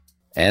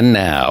And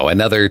now,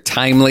 another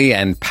timely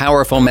and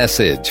powerful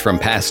message from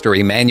Pastor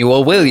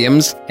Emmanuel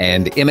Williams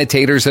and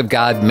Imitators of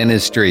God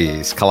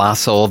Ministries,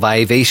 Colossal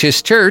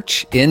Vivacious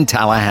Church in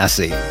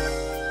Tallahassee.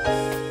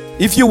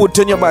 If you would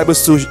turn your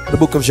Bibles to the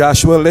book of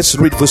Joshua, let's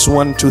read verse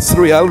 1 to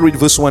 3. I'll read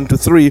verse 1 to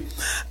 3.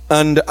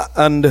 And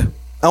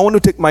I want to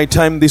take my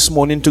time this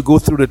morning to go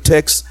through the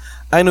text.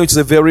 I know it's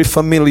a very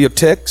familiar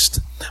text,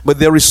 but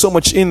there is so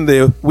much in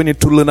there we need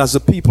to learn as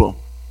a people.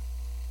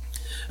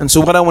 And so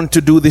what I want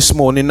to do this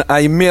morning,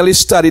 I merely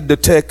studied the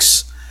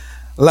text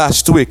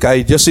last week.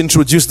 I just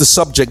introduced the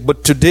subject,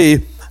 but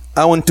today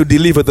I want to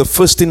deliver the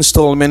first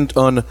installment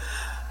on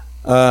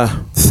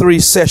 3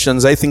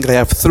 sessions. I think I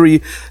have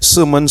 3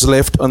 sermons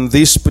left on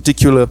this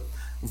particular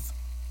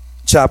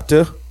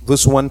chapter,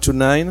 verse 1 to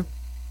 9.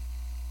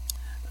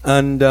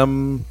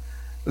 And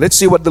let's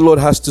see what the Lord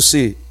has to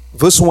say.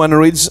 Verse 1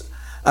 reads,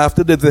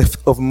 "After the death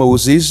of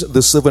Moses,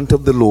 the servant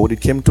of the Lord,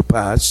 it came to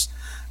pass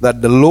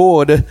that the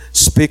Lord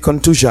spake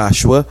unto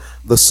Joshua,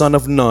 the son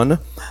of Nun."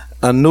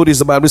 And notice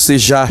the Bible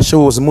says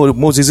Joshua was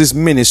Moses'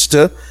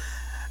 minister.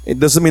 It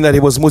doesn't mean that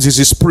he was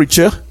Moses'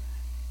 preacher.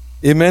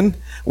 Amen.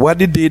 What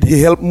he did, he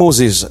helped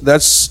Moses.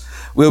 That's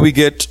where we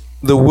get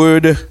the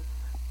word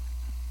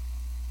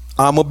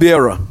armor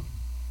bearer.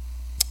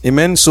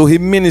 Amen. So he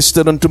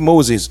ministered unto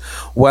Moses.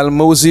 While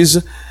Moses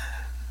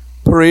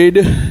prayed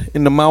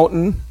in the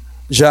mountain,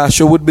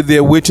 Joshua would be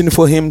there waiting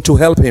for him to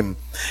help him.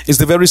 It's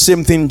the very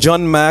same thing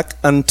John Mark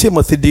and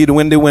Timothy did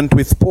when they went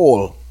with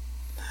Paul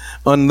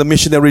on the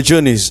missionary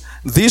journeys.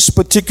 This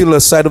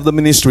particular side of the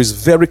ministry is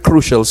very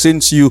crucial,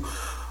 since you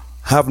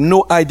have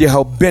no idea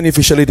how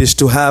beneficial it is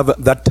to have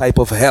that type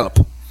of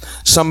help.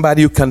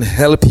 Somebody who can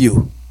help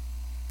you.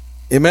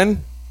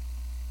 Amen?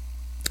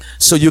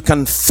 So you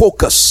can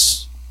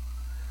focus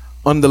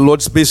on the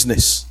Lord's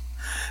business.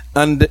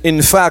 And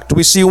in fact,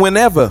 we see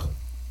whenever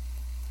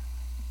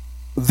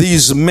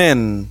these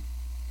men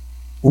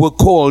were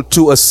called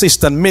to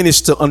assist and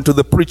minister unto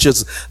the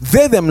preachers,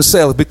 they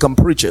themselves become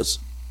preachers.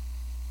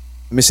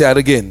 Let me say that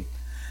again.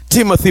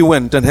 Timothy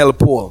went and helped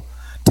Paul.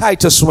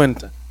 Titus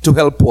went to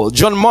help Paul.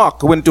 John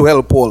Mark went to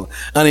help Paul.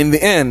 And in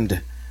the end,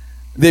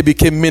 they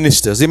became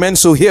ministers. Amen.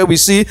 So here we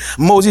see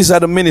Moses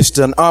had a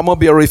minister, an armor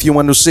bearer, if you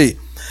want to say.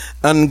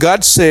 And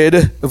God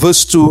said,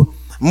 verse 2,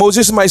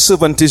 "Moses, my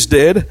servant, is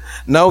dead.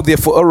 Now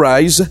therefore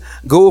arise,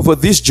 go over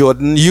this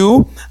Jordan,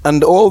 you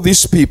and all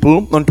these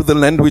people, unto the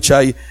land which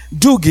I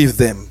do give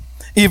them,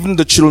 even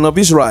the children of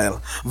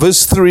Israel."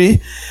 Verse 3,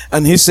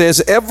 and he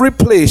says, "Every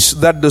place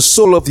that the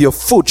sole of your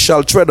foot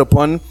shall tread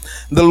upon,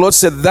 the Lord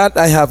said, that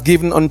I have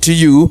given unto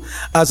you,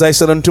 as I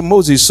said unto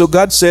Moses." So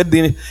God said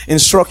the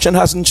instruction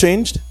hasn't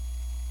changed.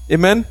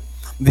 Amen.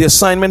 The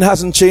assignment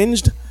hasn't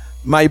changed.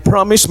 My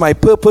promise, my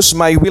purpose,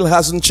 my will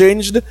hasn't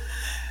changed.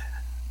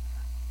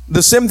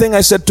 The same thing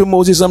I said to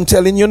Moses, I'm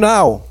telling you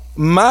now.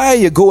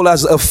 My goal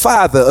as a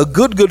father, a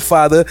good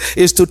father,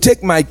 is to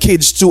take my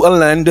kids to a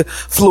land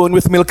flowing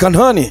with milk and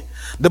honey.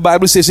 The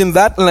Bible says in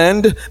that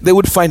land they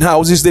would find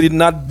houses they did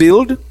not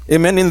build.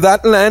 Amen. In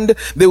that land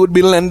they would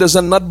be lenders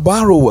and not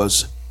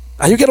borrowers.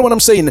 Are you getting what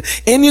I'm saying?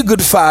 Any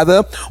good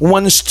father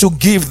wants to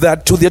give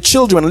that to their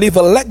children, leave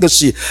a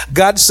legacy.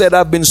 God said,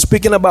 I've been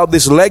speaking about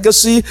this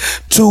legacy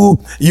to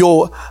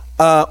your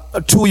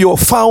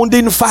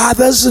founding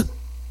fathers,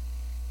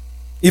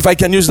 if I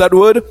can use that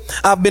word.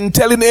 I've been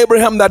telling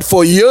Abraham that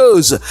for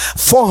years,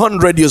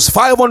 400 years,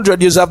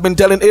 500 years, I've been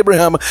telling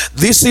Abraham,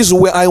 this is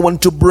where I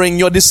want to bring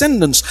your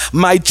descendants,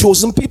 my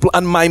chosen people,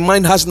 and my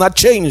mind has not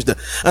changed.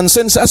 And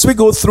since as we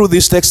go through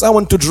this text, I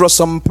want to draw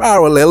some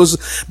parallels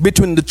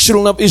between the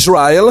children of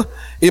Israel,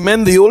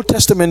 amen, the Old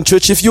Testament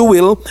church, if you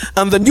will,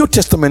 and the New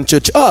Testament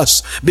church,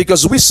 us,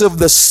 because we serve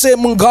the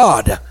same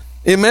God.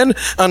 Amen.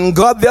 And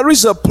God, there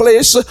is a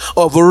place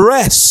of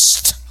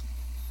rest.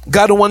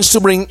 God wants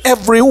to bring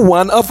every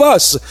one of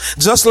us,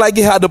 just like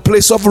he had a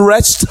place of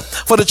rest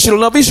for the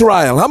children of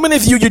Israel. How many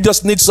of you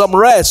just need some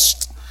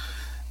rest?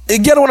 You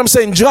get what I'm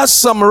saying? Just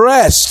some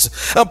rest.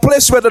 A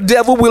place where the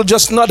devil will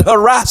just not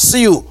harass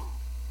you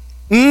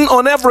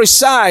on every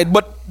side.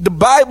 But the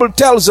Bible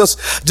tells us,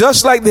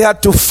 just like they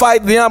had to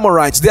fight the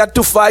Amorites, they had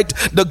to fight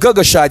the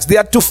Girgashites, they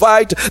had to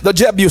fight the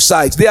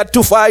Jebusites, they had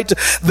to fight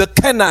the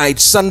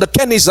Kenites and the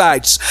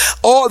Kenizzites,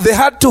 or they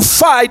had to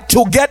fight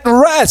to get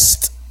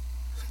rest.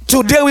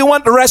 Today we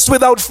want rest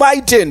without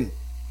fighting.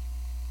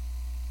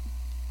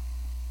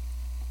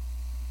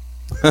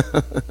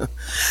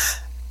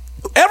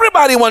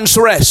 Everybody wants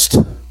rest.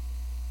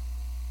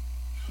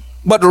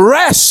 But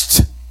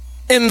rest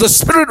in the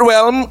spirit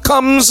realm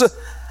comes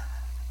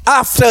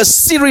after a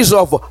series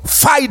of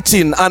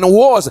fighting and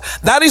wars.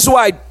 That is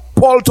why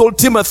Paul told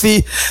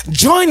Timothy,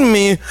 join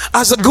me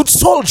as a good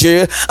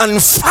soldier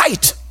and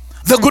fight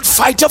the good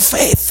fight of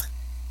faith.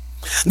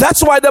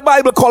 That's why the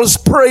Bible calls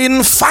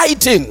praying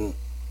fighting.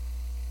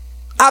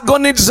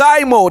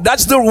 Agonizaimo,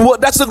 that's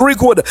the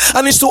Greek word,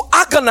 and it's to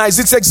agonize.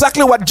 It's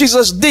exactly what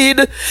Jesus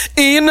did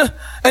in,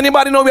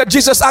 anybody know where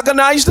Jesus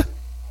agonized?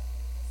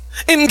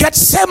 In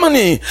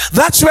Gethsemane.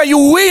 That's where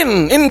you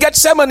win. In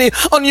Gethsemane,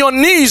 on your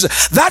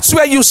knees. That's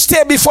where you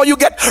stay before you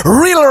get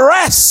real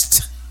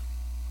rest.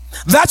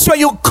 That's where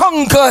you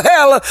conquer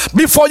hell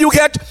before you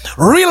get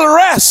real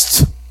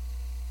rest.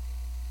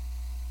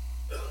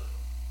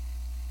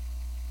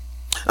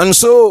 And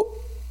so,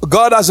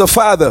 God as a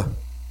father,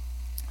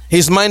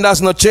 his mind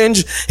has not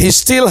changed. He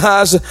still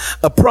has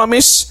a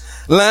promised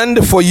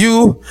land for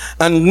you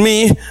and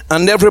me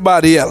and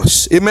everybody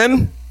else.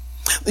 Amen.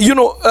 You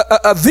know,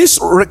 this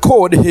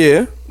record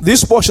here,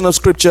 this portion of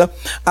scripture,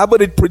 I've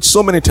heard it preached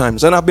so many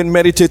times, and I've been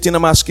meditating.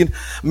 I'm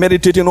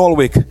meditating all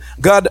week.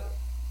 God,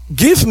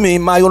 give me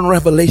my own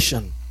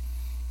revelation.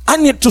 I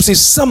need to see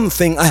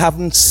something I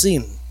haven't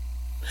seen.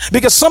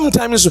 Because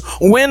sometimes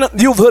when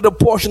you've heard a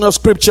portion of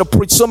scripture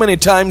preached so many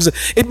times,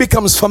 it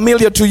becomes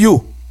familiar to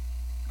you.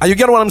 Are you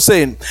getting what I'm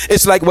saying?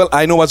 It's like, well,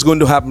 I know what's going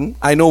to happen.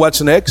 I know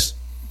what's next.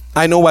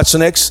 I know what's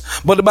next.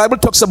 But the Bible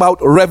talks about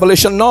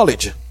revelation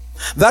knowledge.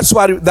 That's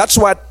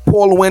what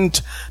Paul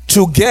went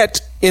to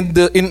get in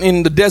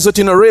the desert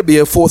in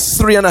Arabia for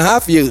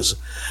 3.5 years.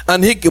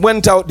 And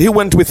he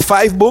went with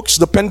 5 books,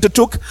 the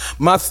Pentateuch,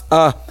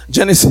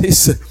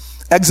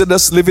 Genesis,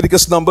 Exodus,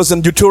 Leviticus, Numbers,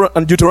 and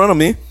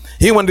Deuteronomy.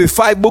 He went with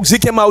 5 books. He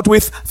came out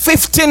with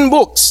 15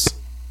 books.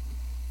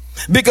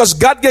 Because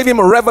God gave him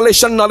a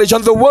revelation knowledge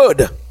on the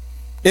word.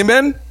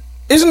 Amen.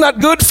 Isn't that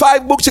good?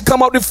 5 books, you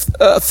come out with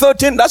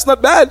 13. That's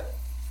not bad.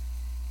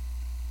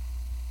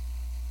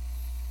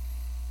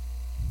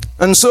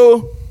 And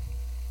so,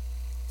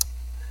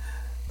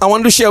 I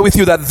want to share with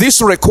you that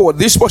this record,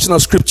 this portion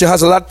of scripture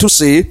has a lot to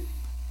say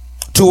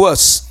to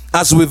us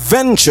as we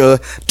venture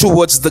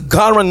towards the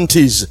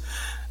guarantees,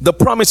 the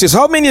promises.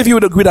 How many of you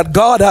would agree that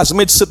God has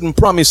made certain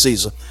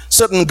promises,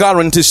 certain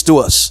guarantees to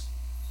us?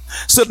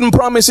 Certain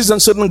promises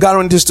and certain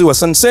guarantees to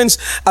us. And since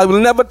I will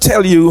never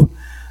tell you,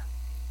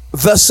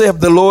 thus saith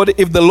the Lord,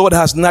 if the Lord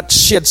has not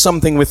shared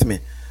something with me.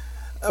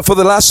 For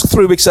the last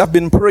 3 weeks, I've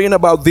been praying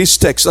about this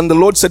text, and the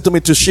Lord said to me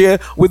to share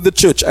with the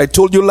church. I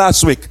told you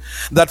last week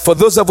that for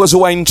those of us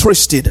who are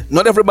interested,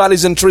 not everybody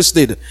is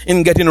interested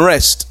in getting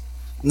rest.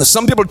 Now,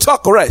 some people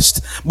talk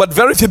rest, but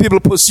very few people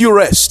pursue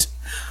rest.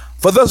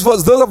 For those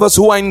of us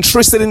who are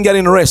interested in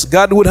getting rest,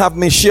 God would have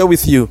me share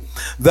with you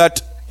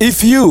that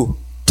if you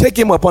take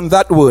him up on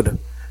that word,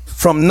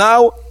 from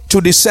now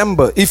to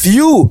December, if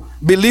you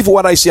believe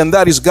what I say, and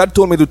that is God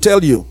told me to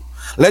tell you,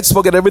 let's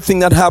forget everything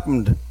that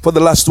happened for the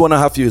last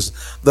 2.5 years.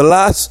 The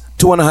last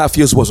 2.5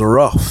 years was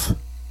rough.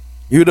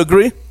 You'd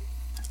agree?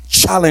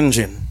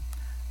 Challenging.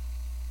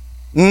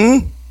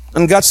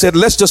 And God said,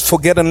 let's just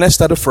forget and let's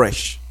start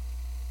afresh.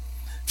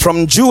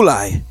 From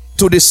July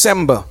to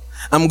December,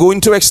 I'm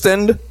going to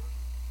extend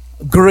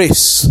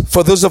grace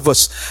for those of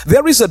us.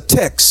 There is a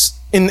text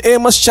in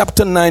Amos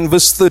chapter 9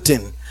 verse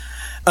 13.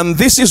 And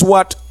this is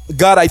what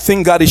I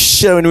think God is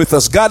sharing with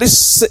us. God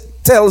is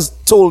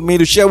told me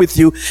to share with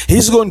you,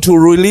 he's going to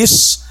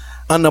release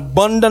an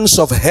abundance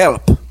of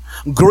help,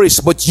 grace,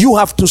 but you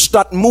have to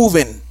start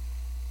moving.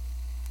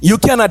 You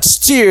cannot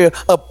steer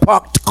a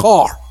parked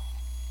car.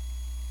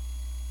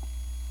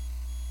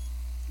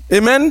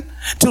 Amen.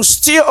 To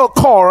steer a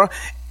car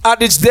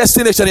at its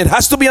destination, it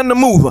has to be on the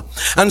move.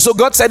 And so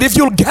God said, if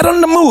you'll get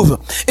on the move,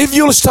 if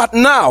you'll start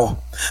now,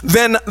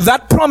 then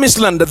that promised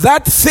land,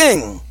 that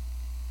thing,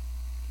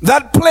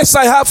 that place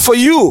I have for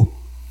you,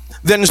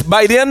 then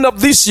by the end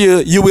of this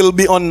year, you will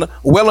be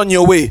well on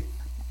your way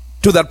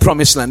to that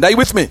promised land. Are you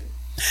with me?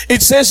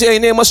 It says here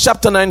in Amos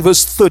chapter 9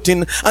 verse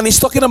 13, and he's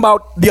talking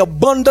about the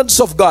abundance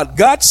of God.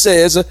 God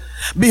says,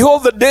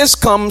 behold, the days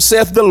come,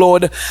 saith the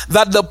Lord,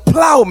 that the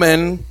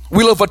plowman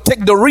will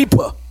overtake the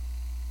reaper.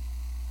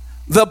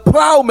 The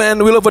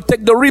plowman will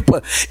overtake the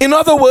reaper. In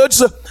other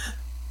words,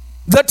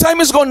 the time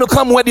is going to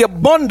come where the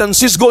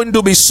abundance is going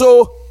to be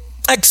so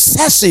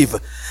excessive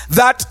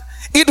that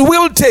it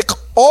will take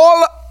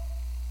all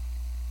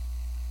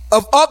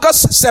of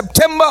August,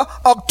 September,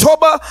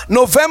 October,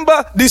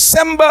 November,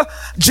 December,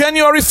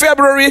 January,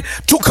 February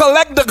to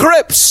collect the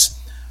grapes.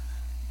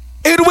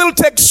 It will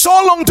take so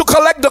long to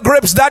collect the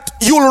grapes that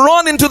you'll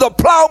run into the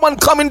plowman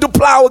coming to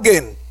plow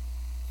again.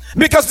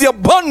 Because the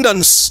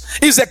abundance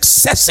is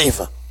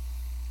excessive.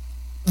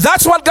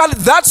 That's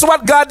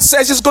what God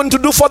says he's going to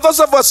do for those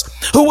of us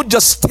who would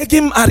just take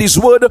him at his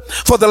word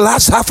for the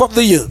last half of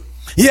the year.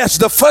 Yes,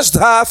 the first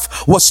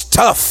half was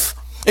tough.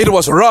 It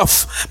was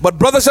rough. But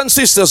brothers and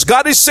sisters,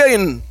 God is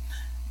saying,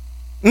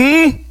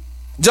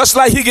 just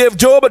like he gave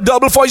Job a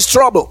double for his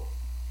trouble,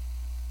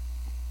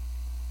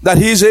 that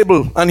he is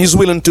able and he's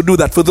willing to do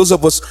that for those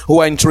of us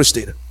who are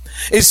interested.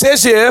 It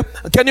says here,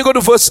 can you go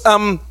to verse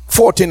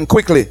 14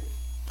 quickly?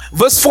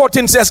 Verse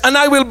 14 says, and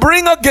I will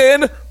bring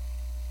again,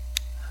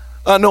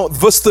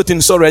 verse 13,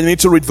 sorry, I need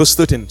to read verse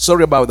 13.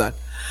 Sorry about that.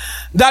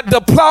 That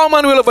the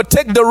plowman will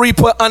overtake the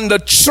reaper and the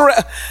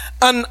treader,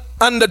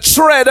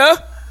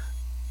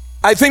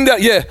 I think that,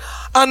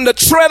 and the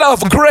treader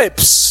of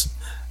grapes.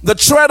 The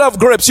treader of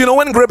grapes. You know,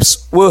 when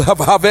grapes will have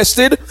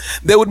harvested,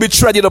 they would be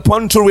treaded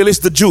upon to release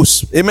the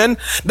juice. Amen.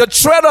 The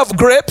treader of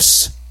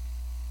grapes,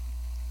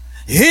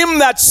 him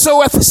that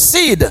soweth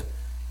seed.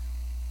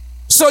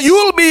 So you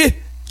will be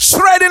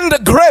treading the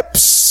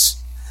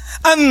grapes,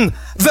 and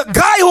the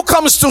guy who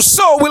comes to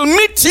sow will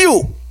meet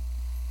you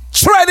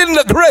treading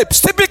the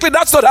grapes. Typically,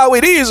 that's not how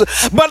it is.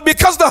 But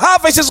because the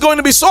harvest is going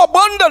to be so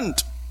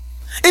abundant,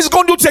 it's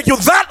going to take you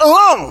that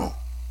long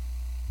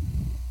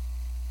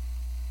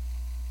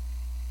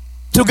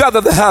to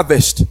gather the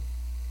harvest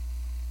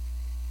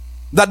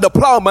that the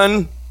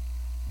plowman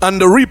and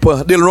the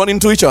reaper, they'll run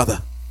into each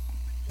other.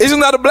 Isn't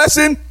that a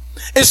blessing?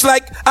 It's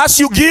like as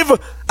you give,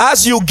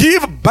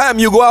 bam,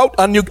 you go out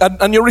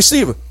and you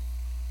receive.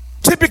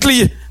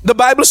 Typically, the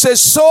Bible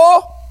says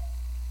sow.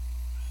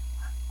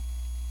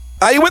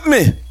 Are you with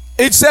me?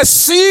 It says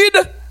seed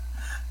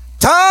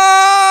time.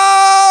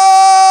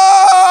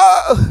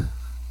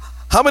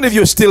 How many of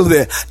you are still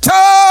there?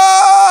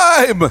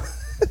 Time.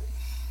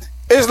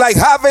 It's like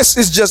harvest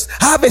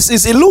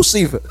is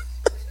elusive.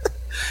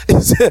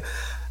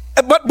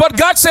 But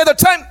God said the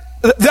time,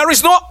 there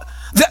is no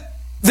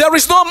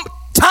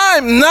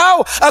time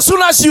now. As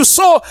soon as you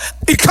sow,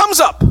 it comes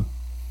up.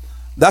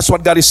 That's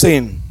what God is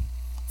saying.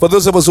 For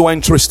those of us who are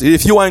interested,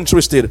 if you are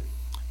interested,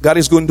 God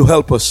is going to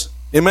help us.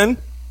 Amen.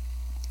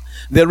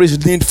 There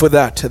is need for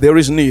that. There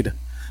is need.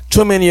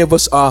 Too many of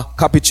us are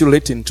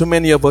capitulating. Too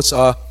many of us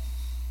are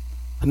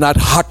not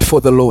hot for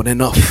the Lord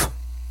enough.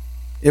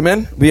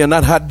 Amen. We are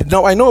not hot.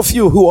 Now I know a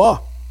few who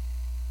are.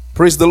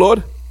 Praise the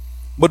Lord.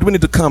 But we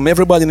need to come.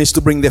 Everybody needs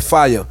to bring their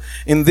fire.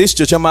 In this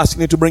church, I'm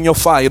asking you to bring your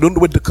fire. Don't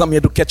wait to come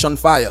here to catch on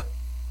fire.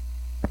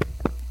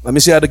 Let me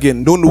say that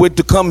again. Don't wait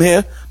to come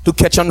here to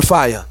catch on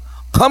fire.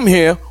 Come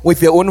here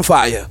with your own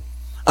fire.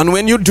 And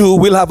when you do,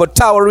 we'll have a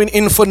towering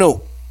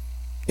inferno.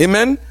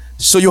 Amen.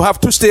 So you have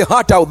to stay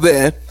hot out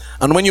there.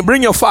 And when you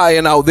bring your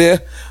fire out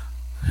there,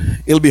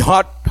 it'll be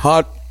hot,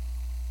 hot.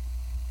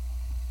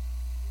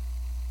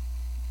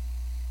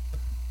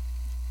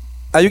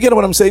 Are you getting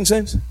what I'm saying,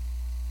 saints?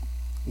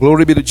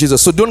 Glory be to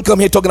Jesus. So don't come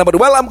here talking about,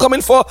 well, I'm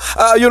coming for,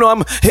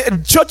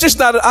 church is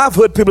not, I've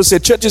heard people say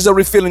church is a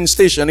refilling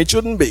station. It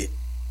shouldn't be.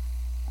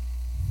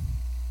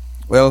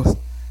 Well,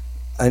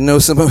 I know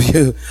some of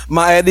you,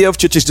 my idea of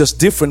church is just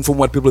different from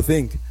what people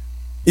think.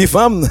 If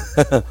I'm,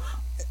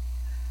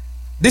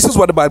 this is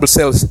what the Bible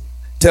tells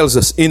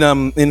us in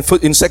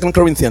 2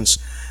 Corinthians,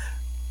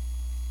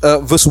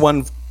 verse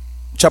 1,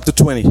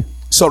 chapter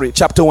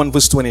 1,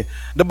 verse 20.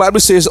 The Bible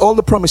says all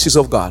the promises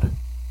of God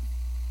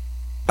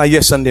are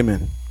yes and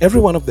amen. Every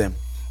one of them.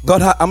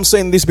 I'm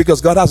saying this because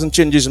God hasn't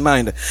changed his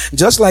mind.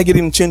 Just like he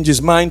didn't change his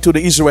mind to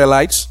the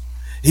Israelites,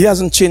 he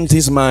hasn't changed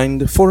his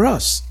mind for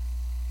us.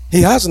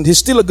 He hasn't. He's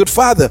still a good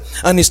father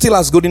and he still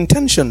has good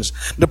intentions.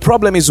 The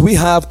problem is we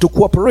have to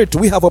cooperate.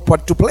 We have a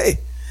part to play.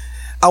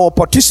 Our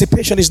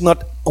participation is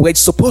not where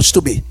it's supposed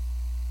to be.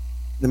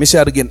 Let me say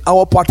that again.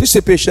 Our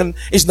participation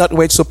is not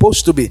where it's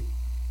supposed to be.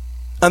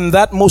 And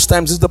that most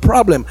times is the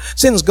problem.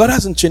 Since God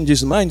hasn't changed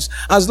his mind,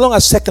 as long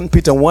as 2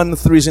 Peter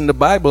 1:3 is in the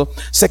Bible,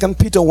 2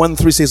 Peter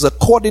 1:3 says,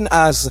 according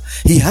as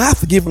he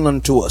hath given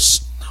unto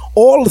us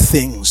all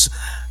things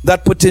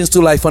that pertains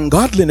to life and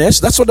godliness.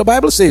 That's what the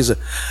Bible says.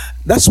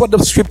 That's what the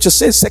scripture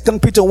says, 2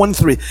 Peter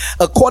 1:3.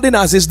 According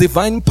as his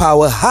divine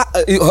power,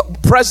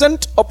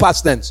 present or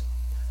past tense?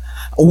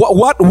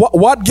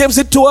 What gives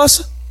it to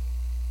us?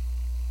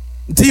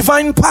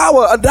 Divine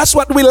power. And that's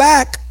what we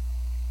lack.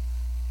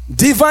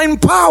 Divine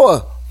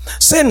power.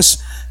 Since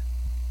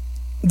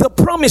the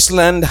promised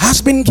land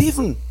has been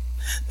given,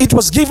 it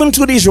was given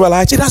to the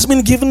Israelites, it has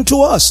been given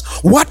to us.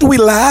 What we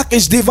lack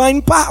is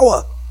divine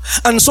power.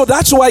 And so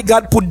that's why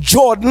God put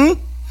Jordan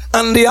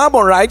and the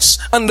Amorites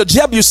and the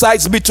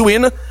Jebusites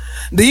between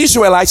the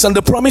Israelites and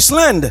the promised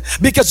land.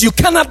 Because you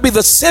cannot be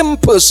the same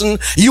person.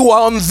 You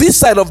are on this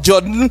side of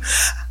Jordan.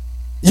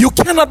 You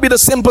cannot be the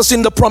same person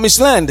in the promised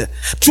land.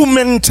 To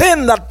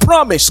maintain that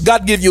promise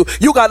God gave you,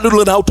 you got to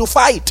learn how to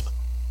fight.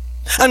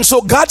 And so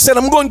God said,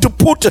 I'm going to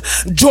put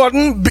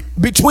Jordan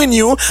between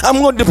you.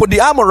 I'm going to put the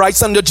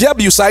Amorites and the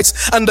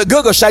Jebusites and the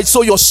Girgashites,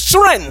 so your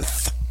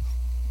strength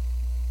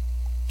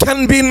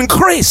can be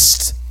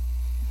increased.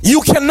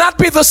 You cannot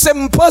be the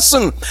same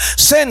person.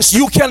 Since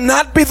you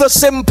cannot be the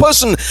same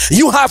person,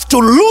 you have to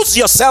lose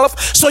yourself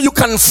so you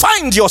can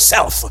find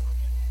yourself.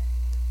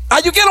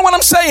 Are you getting what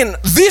I'm saying?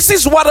 This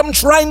is what I'm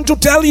trying to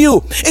tell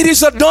you. It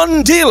is a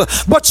done deal,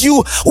 but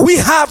we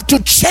have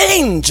to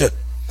change.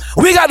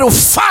 We got to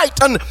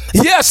fight. And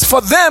yes, for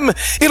them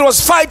it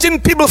was fighting.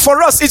 People,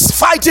 for us it's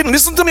fighting.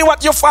 Listen to me,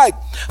 what you fight.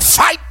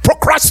 Fight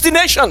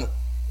procrastination.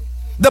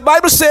 The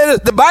Bible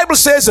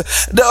says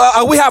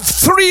we have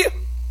three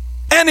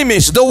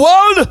enemies: the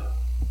world,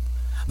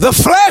 the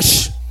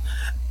flesh,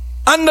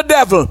 and the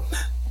devil.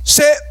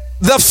 Say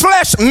the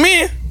flesh,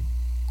 me.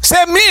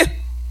 Say me.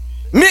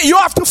 You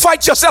have to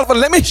fight yourself.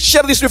 And let me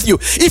share this with you.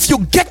 If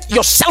you get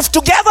yourself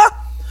together,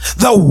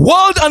 the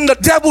world and the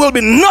devil will be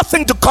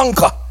nothing to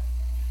conquer.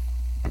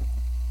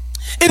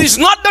 It is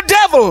not the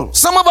devil.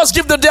 Some of us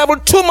give the devil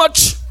too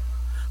much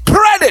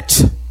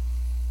credit.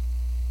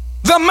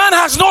 The man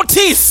has no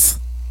teeth.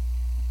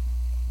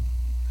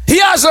 He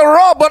has a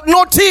raw but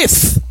no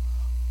teeth.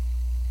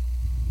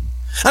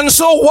 And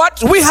so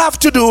what we have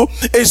to do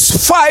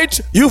is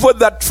fight, you've heard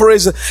that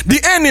phrase, the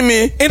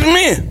enemy in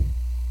me.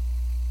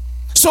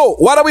 So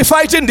what are we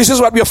fighting? This is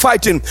what we are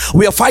fighting.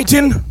 We are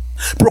fighting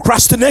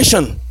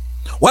procrastination.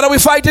 What are we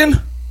fighting?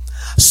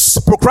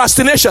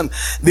 Procrastination.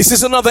 This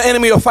is another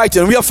enemy you're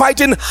fighting. We are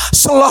fighting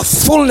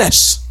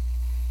slothfulness.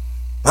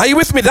 Are you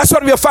with me? That's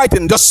what we are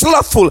fighting. The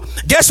slothful.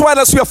 Guess what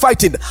else we are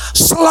fighting?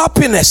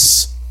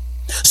 Sloppiness.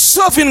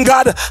 Serving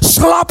God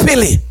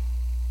sloppily.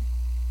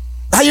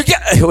 Are you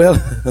get? Well,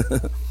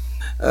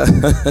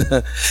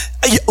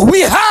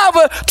 we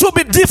have to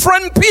be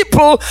different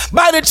people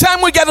by the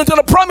time we get into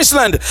the promised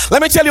land.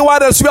 Let me tell you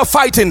what else we are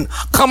fighting.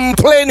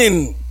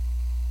 Complaining.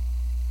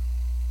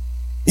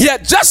 Yeah,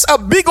 just a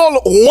big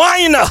old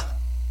whiner.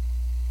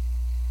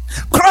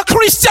 A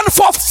Christian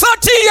for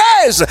 30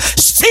 years,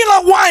 still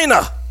a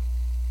whiner.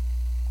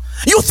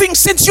 You think,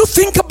 since you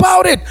think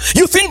about it,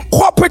 you think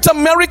corporate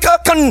America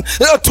can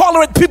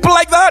tolerate people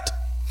like that?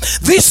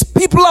 These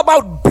people are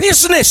about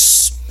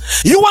business.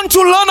 You want to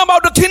learn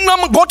about the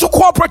kingdom? Go to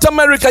corporate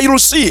America, you'll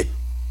see.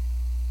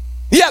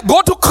 Yeah,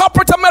 go to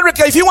corporate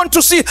America if you want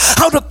to see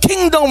how the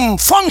kingdom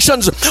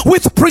functions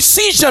with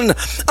precision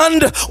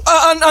and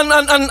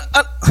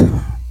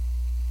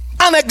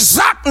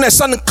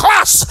exactness and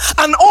class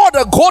and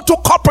order. Go to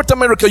corporate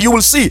America, you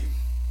will see.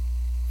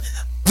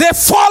 They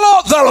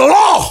follow the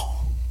law.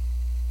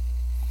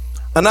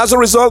 And as a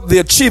result, they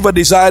achieve a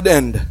desired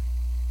end.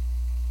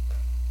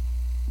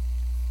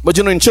 But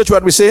you know, in church,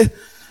 what we say?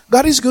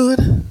 God is good.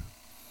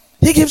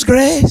 He gives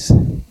grace.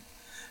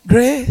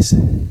 Grace.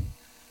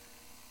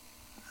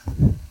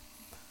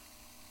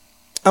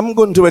 I'm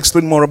going to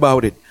explain more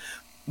about it.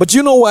 But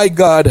you know why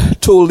God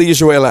told the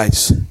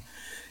Israelites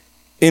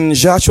in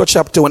Joshua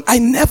chapter 1? I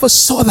never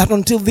saw that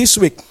until this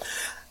week.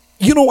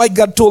 You know why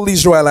God told the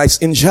Israelites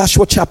in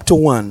Joshua chapter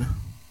 1?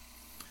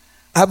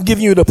 I've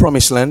given you the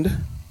promised land.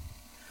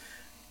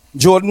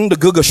 Jordan, the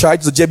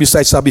Girgashites, the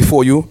Jebusites are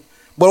before you.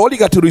 But all you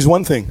got to do is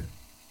one thing.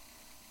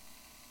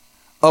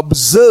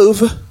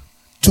 Observe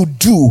to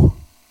do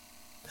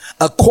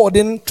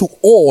according to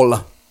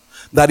all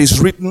that is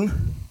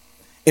written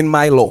in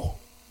my law.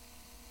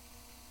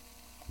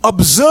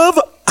 Observe.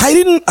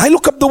 I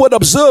look up the word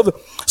observe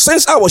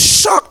since I was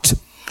shocked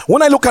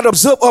when I look at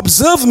observe.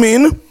 Observe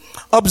mean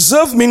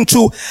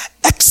to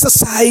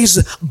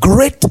exercise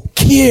great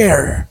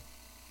care.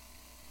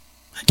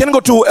 Can you go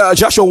to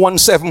Joshua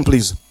 1:7,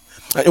 please?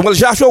 Well,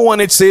 Joshua 1,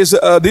 it says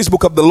this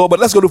book of the law, but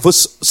let's go to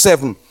verse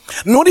 7.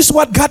 Notice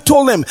what God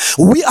told them.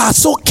 We are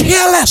so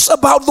careless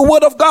about the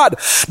word of God.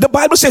 The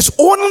Bible says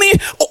only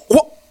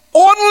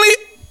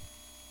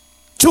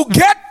to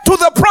get to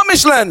the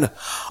promised land,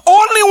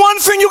 only one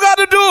thing you got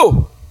to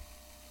do.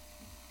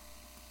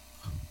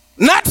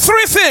 Not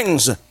 3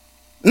 things,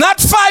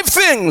 not 5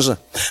 things.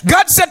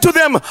 God said to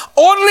them,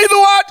 only the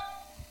what?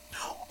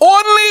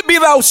 Only be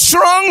thou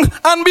strong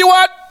and be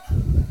what?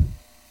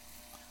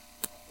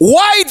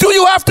 Why do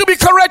you have to be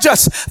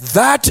courageous?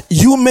 That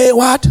you may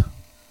what?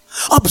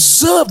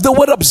 Observe. The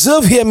word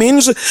observe here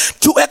means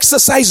to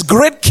exercise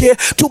great care,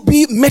 to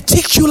be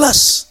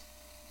meticulous.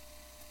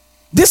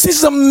 This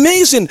is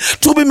amazing.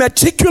 To be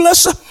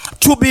meticulous,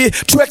 to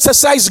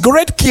exercise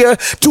great care,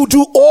 to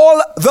do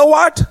all the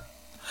what?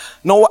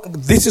 No,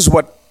 this is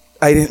what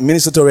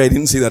Minister Torrey, I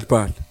didn't see that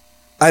part.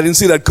 I didn't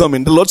see that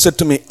coming. The Lord said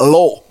to me,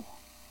 law.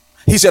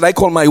 He said, I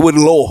call my word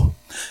law.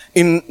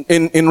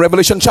 In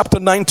Revelation chapter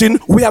 19,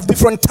 we have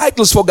different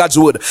titles for God's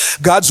word.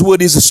 God's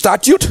word is a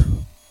statute.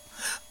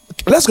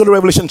 Let's go to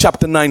Revelation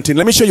chapter 19.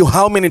 Let me show you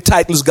how many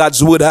titles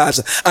God's word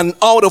has. And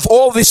out of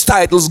all these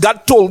titles,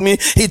 God told me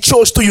he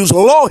chose to use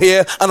law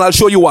here, and I'll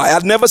show you why.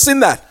 I've never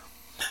seen that.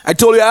 I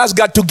told you I asked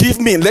God to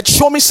give me. Let's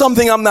show me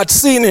something I'm not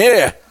seeing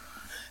here.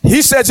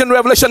 He says in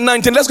Revelation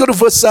 19, let's go to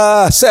verse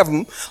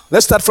 7.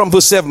 Let's start from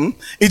verse 7.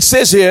 It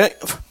says here,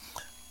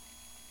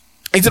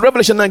 is it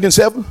Revelation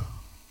 19:7?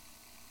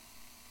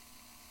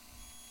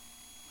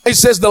 It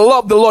says the law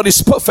of the Lord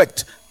is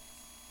perfect.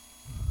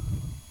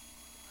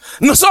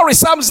 No, sorry,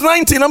 Psalms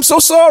 19. I'm so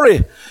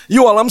sorry.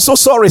 You all, I'm so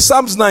sorry.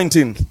 Psalms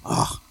 19.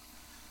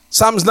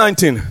 Psalms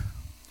 19.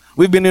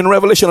 We've been in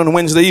Revelation on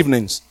Wednesday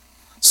evenings.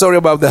 Sorry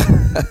about that.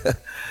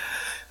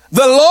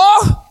 The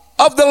law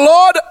of the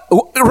Lord,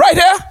 right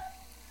here,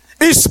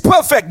 is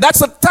perfect.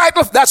 That's a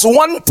title. That's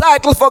one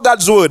title for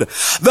God's word.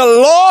 The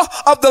law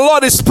of the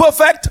Lord is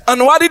perfect.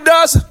 And what it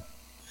does,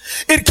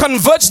 it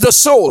converts the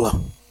soul.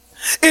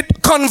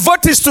 It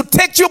converts is to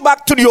take you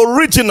back to the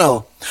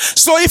original.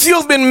 So if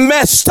you've been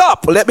messed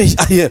up,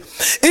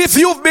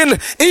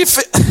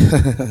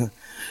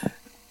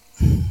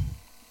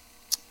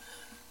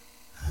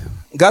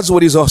 God's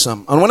word is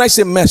awesome. And when I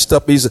say messed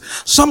up, is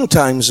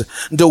sometimes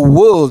the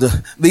world,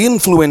 the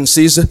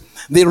influences,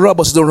 they rub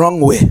us the wrong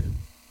way.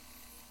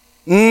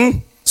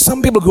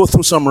 Some people go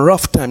through some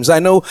rough times. I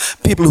know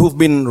people who've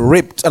been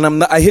raped,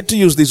 and I hate to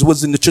use these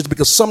words in the church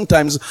because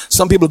sometimes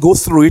some people go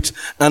through it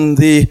and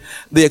they've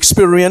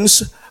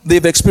experienced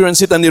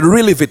it and they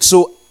relive it.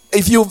 So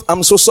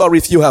I'm so sorry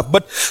if you have,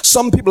 but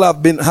some people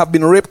have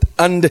been raped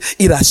and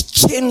it has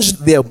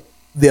changed their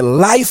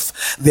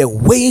life, their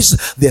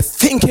ways, their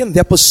thinking,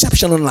 their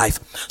perception on life.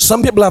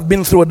 Some people have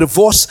been through a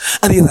divorce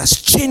and it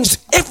has changed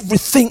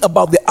everything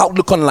about their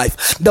outlook on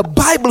life. The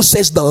Bible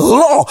says the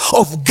law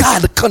of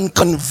God can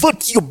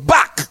convert you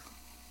back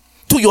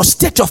to your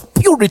state of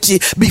purity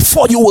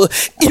before you were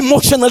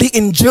emotionally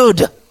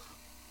injured.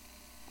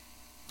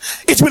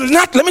 It will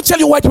not, let me tell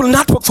you why it will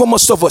not work for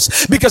most of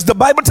us. Because the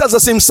Bible tells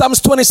us in Psalms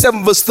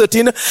 27 verse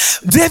 13,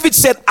 David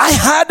said,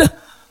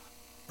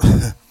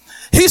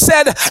 he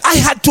said, I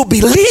had to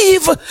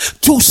believe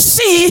to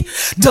see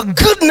the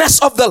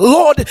goodness of the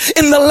Lord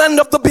in the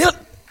land of the built.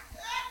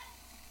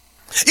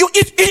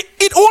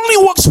 It only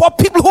works for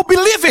people who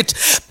believe it.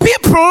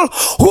 People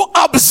who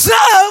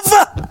observe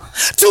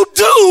to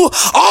do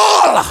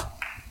all.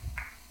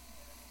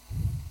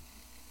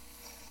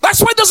 That's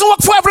why it doesn't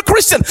work for every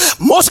Christian.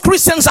 Most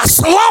Christians are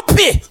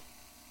sloppy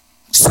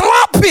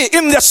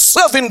in their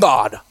serving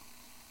God.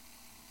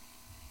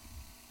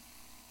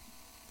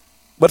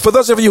 But for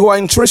those of you who are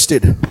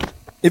interested,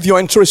 if you are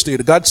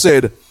interested, God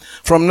said,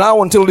 from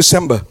now until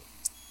December,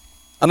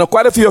 I know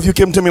quite a few of you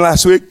came to me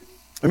last week,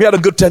 and we had a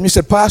good time. You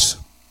said, Pastor,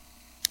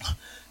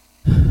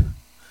 do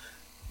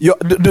you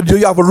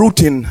have a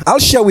routine? I'll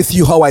share with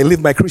you how I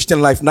live my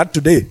Christian life, not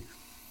today.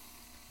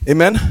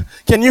 Amen.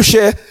 Can you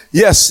share?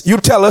 Yes, you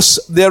tell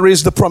us there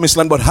is the promised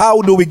land, but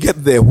how do we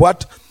get there?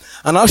 What?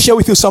 And I'll share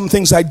with you some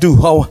things I do,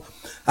 how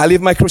I live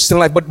my Christian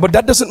life. But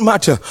that doesn't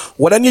matter.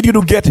 What I need you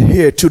to get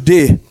here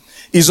today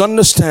is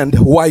understand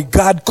why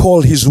God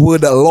called his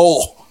word a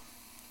law.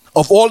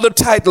 Of all the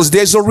titles,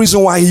 there's a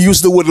reason why he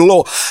used the word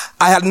law.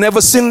 I had never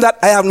seen that.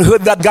 I haven't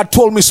heard that. God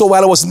told me so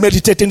while I was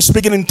meditating,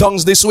 speaking in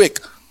tongues this week.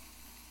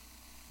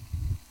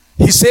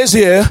 He says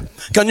here,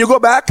 can you go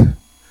back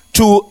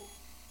to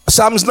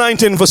Psalms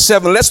 19 verse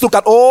 7. Let's look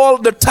at all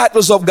the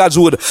titles of God's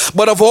word.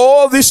 But of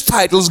all these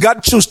titles,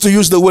 God chose to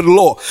use the word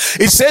law.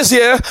 It says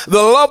here,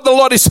 the law of the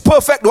Lord is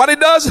perfect. What it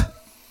does?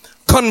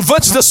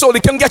 Converts the soul.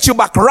 It can get you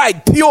back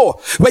right, pure,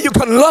 where you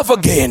can love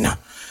again.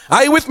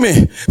 Are you with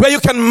me? Where you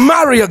can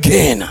marry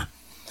again.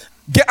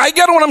 I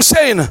get what I'm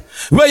saying.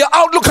 Where your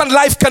outlook on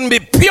life can be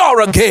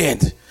pure again.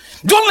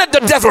 Don't let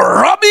the devil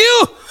rob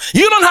you.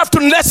 You don't have to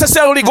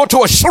necessarily go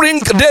to a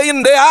shrink day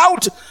in, day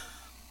out.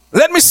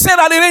 Let me say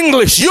that in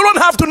English. You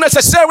don't have to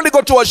necessarily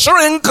go to a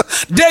shrink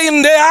day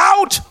in, day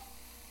out.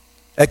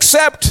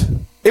 Except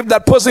if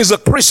that person is a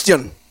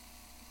Christian.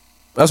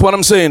 That's what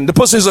I'm saying. The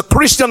person is a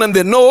Christian and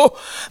they know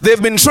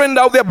they've been trained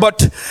out there,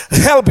 but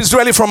help is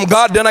really from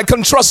God, then I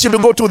can trust you to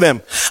go to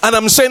them. And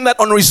I'm saying that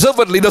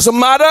unreservedly. Doesn't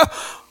matter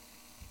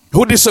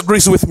who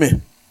disagrees with me.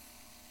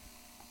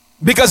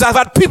 Because I've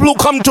had people who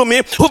come to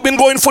me who've been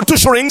going for 2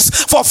 shrinks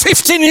for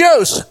 15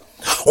 years.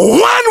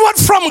 One word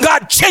from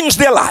God changed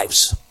their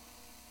lives.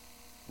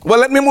 Well,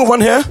 let me move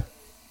on here.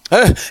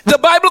 The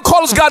Bible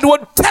calls God's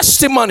word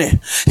testimony.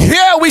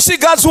 Here we see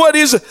God's word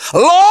is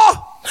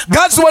law.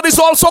 God's word is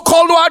also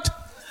called what?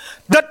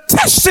 The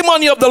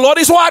testimony of the Lord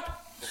is what?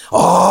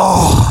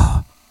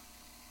 Oh,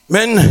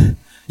 man,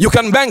 you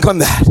can bank on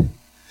that.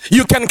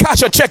 You can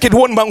cash a check, it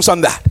won't bounce on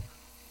that.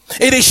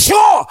 It is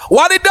sure.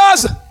 What it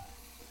does?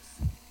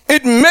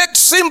 It makes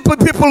simple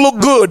people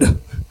look good.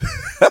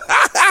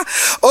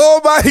 Oh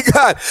my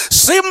God.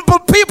 Simple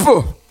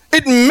people.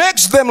 It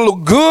makes them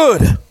look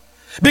good.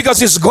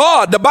 Because it's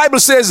God. The Bible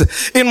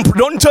says,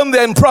 don't turn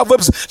there in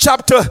Proverbs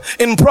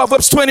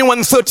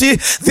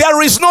 21:30,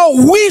 there is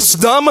no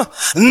wisdom,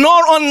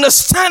 nor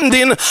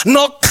understanding,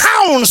 nor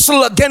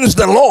counsel against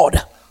the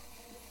Lord.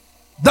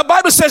 The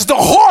Bible says the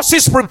horse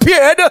is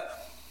prepared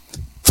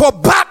for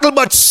battle,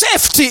 but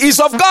safety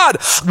is of God.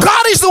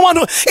 God is the one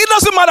who, it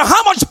doesn't matter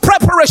how much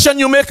preparation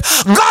you make,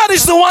 God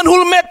is the one who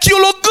will make you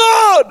look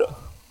good.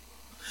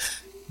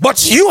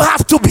 But you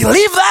have to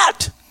believe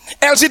that,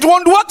 else it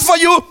won't work for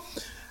you.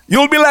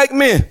 You'll be like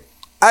me.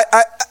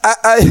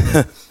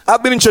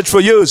 I've been in church for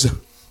years.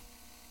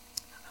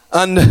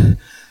 And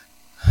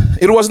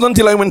it wasn't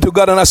until I went to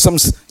God and asked some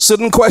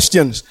certain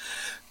questions.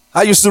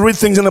 I used to read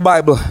things in the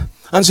Bible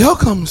and say, how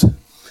comes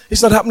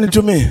it's not happening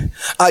to me?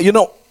 I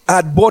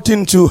had bought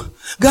into,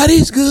 God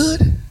is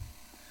good.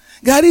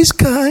 God is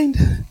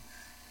kind.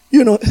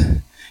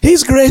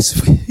 He's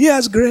graceful. He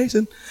has grace.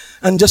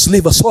 And just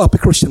live a sloppy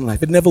Christian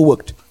life. It never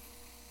worked.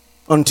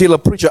 Until a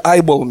preacher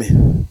eyeballed me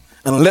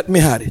and let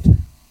me have it.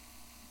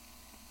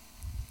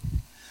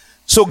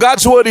 So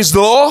God's word is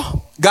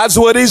law. God's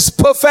word is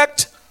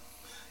perfect.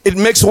 It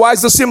makes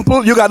wise the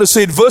simple. You got to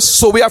say it verse.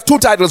 So we have 2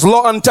 titles,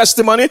 law and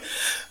testimony.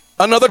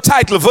 Another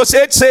title, verse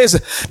 8 says,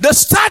 the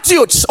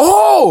statutes.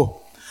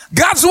 Oh,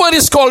 God's word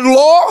is called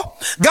law.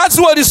 God's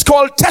word is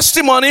called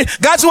testimony.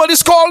 God's word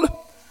is called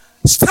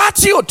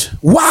statute.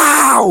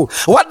 Wow.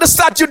 What the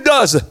statute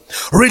does?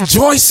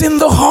 Rejoice in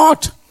the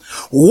heart.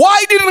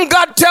 Why didn't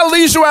God tell the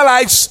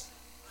Israelites,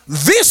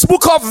 this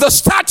book of the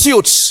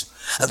statutes,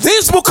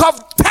 this book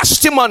of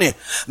testimony,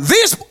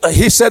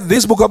 he said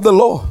this book of the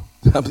law.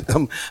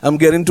 I'm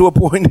getting to a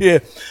point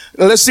here.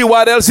 Let's see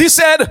what else. He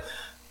said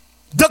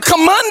the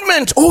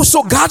commandment.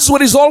 Also, God's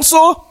word is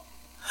also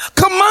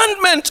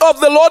commandment of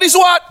the Lord is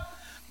what?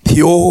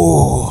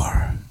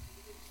 Pure.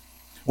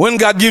 When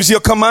God gives you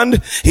a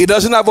command, he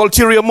doesn't have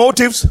ulterior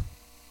motives.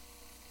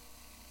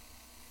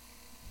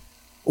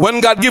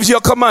 When God gives you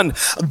a command,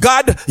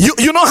 God,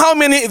 you know how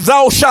many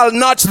thou shalt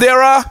not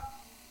there are?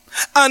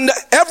 And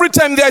every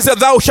time there is a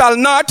thou shalt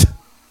not,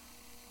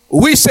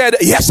 we said,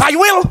 yes, I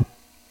will.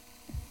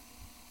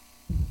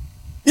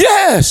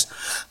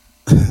 Yes.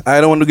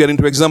 I don't want to get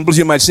into examples.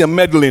 You might say I'm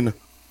meddling.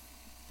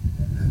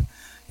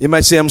 You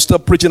might say I'm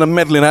stop preaching, I'm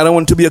meddling. I don't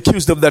want to be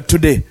accused of that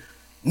today.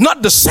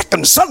 Not the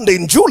second Sunday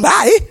in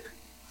July.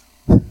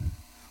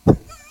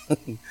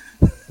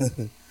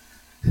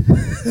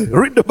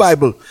 Read the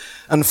Bible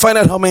and find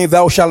out how many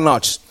thou shalt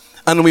nots.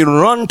 And we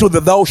run to the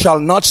thou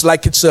shalt nots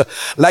like it's a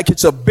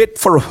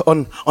bait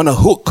on a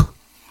hook.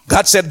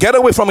 God said, get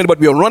away from it, but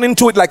we are running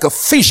to it like a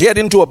fish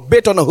heading to a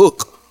bait on a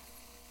hook.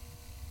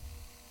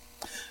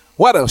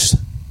 What else?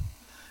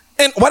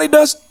 And what it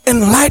does,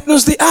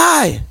 enlightens the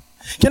eye.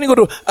 Can you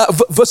go to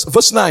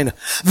verse 9?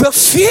 The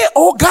fear,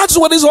 God's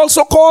word is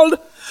also called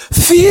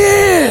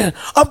fear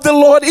of the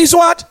Lord is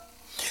what?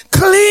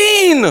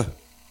 Clean.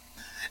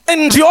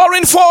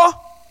 Enduring for.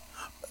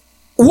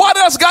 What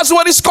else God's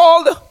word is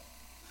called?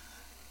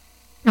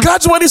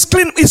 God's word is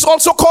clean. It's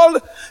also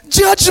called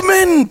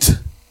judgment.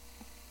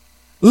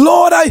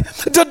 Lord,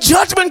 the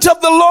judgment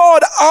of the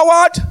Lord are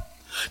what?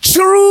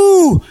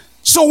 True.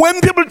 So when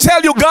people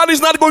tell you God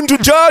is not going to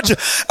judge,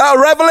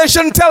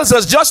 Revelation tells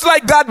us, just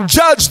like God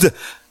judged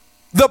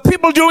the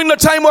people during the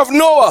time of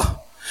Noah,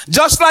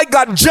 just like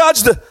God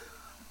judged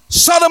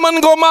Sodom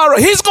and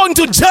Gomorrah, he's going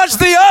to judge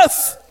the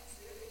earth.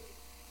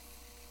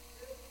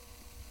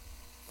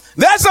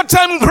 There's a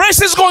time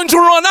grace is going to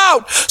run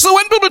out. So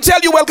when people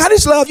tell you, well, God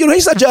is love,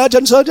 he's a judge,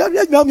 and so a judge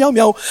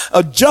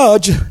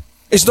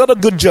is not a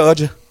good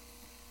judge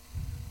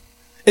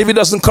if he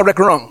doesn't correct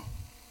wrong.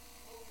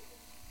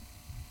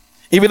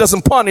 If he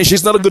doesn't punish,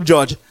 he's not a good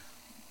judge.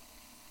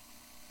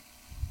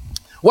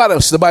 What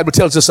else the Bible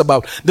tells us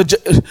about?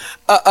 The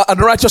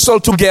righteous all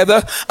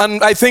together.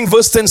 And I think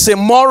verse 10 says,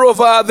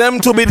 moreover them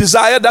to be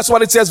desired. That's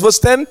what it says, verse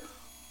 10.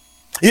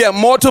 Yeah,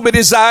 more to be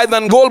desired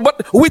than gold.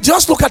 But we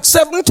just look at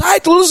 7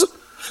 titles.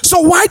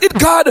 So why did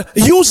God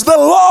use the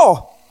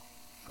law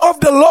of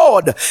the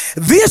Lord?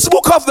 This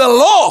book of the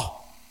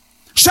law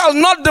shall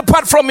not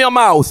depart from your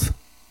mouth.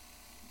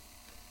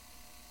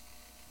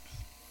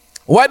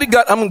 Why did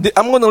God? I'm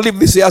going to leave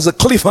this here as a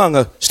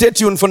cliffhanger. Stay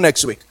tuned for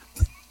next week.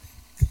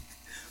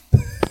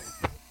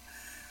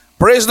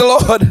 Praise the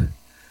Lord.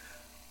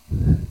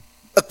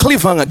 A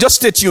cliffhanger. Just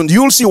stay tuned.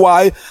 You'll see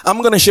why.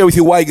 I'm going to share with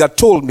you why God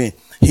told me.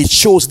 He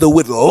chose the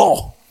word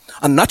law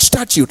and not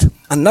statute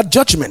and not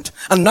judgment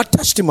and not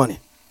testimony,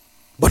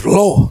 but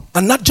law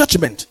and not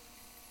judgment.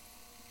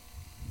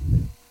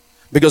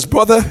 Because,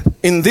 brother,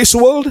 in this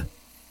world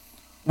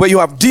where you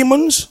have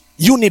demons,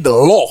 you need the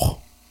law.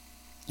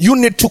 You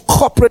need to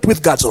cooperate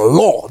with God's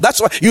law. That's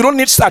why you don't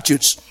need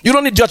statutes. You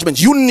don't need judgments.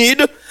 You need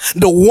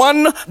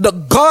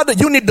the God,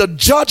 you need the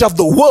judge of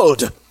the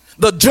world,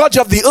 the judge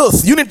of the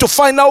earth. You need to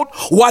find out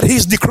what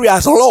his decree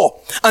as law,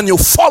 and you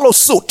follow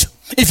suit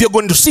if you're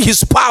going to see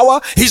his power,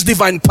 his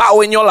divine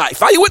power in your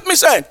life. Are you with me,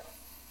 sir?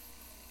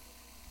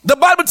 The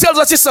Bible tells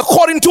us it's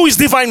according to his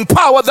divine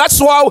power. That's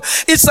why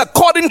it's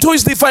according to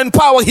his divine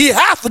power he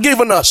hath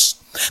given us.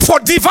 For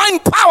divine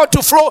power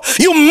to flow,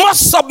 you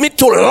must submit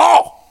to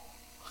law.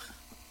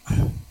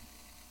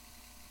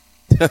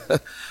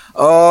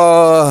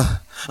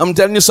 I'm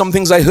telling you some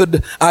things I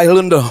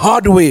learned the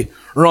hard way,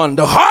 Ron.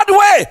 The hard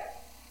way.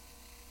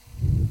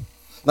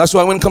 That's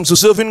why when it comes to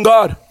serving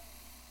God,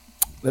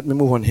 let me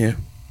move on here.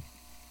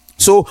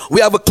 So we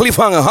have a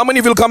cliffhanger. How many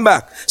of you will come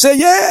back? Say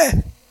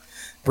yeah.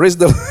 Praise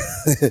the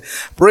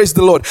praise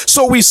the Lord.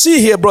 So we see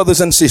here, brothers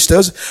and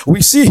sisters,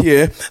 we see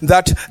here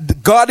that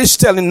God is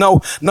telling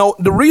now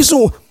the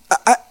reason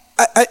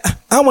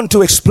I want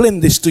to explain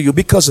this to you,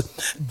 because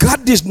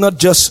God did not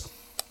just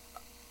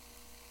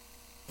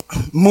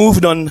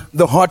moved on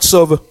the hearts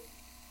of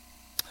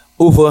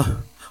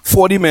over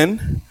 40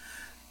 men.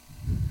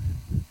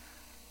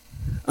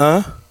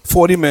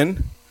 40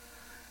 men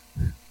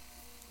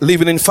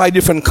living in 5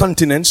 different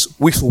continents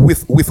with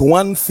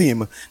one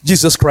theme,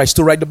 Jesus Christ,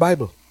 to write the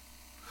Bible.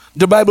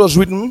 The Bible was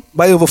written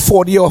by over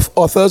 40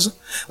 authors.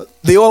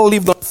 They all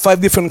lived on 5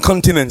 different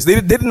continents.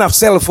 They didn't have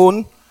cell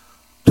phone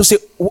to say,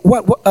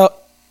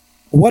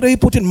 what are you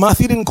putting?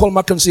 Matthew didn't call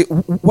Mark and say,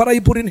 what are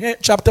you putting here?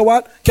 Chapter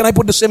what? Can I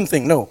put the same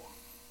thing? No.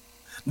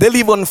 They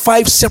live on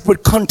 5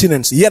 separate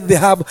continents, yet they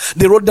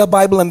wrote the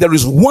Bible and there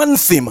is one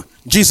theme,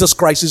 Jesus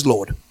Christ is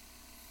Lord.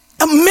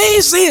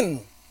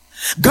 Amazing.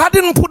 God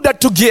didn't put that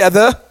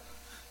together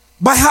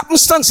by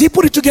happenstance. He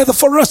put it together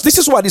for us. This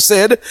is what he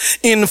said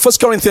in 1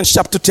 Corinthians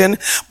chapter 10.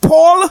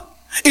 Paul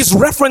is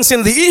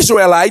referencing the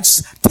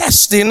Israelites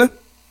testing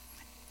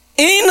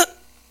in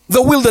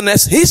the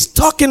wilderness. He's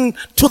talking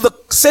to the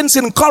saints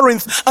in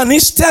Corinth and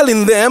he's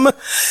telling them,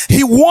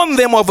 he warned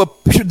them of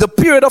the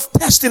period of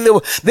testing.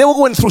 They were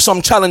going through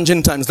some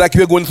challenging times like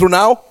we're going through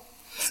now.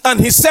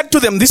 And he said to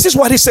them, this is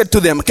what he said to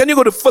them. Can you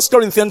go to 1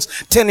 Corinthians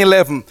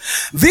 10:11?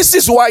 This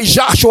is why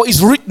Joshua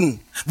is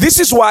written. This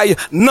is why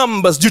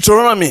Numbers,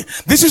 Deuteronomy.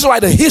 This is why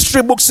the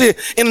history books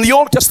in the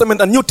Old Testament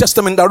and New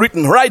Testament are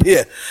written right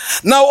here.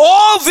 Now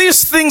all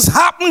these things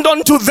happened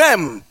unto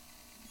them.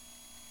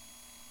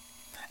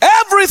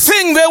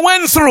 Everything they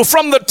went through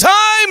from the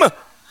time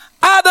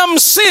Adam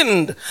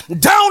sinned,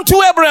 down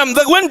to Abraham,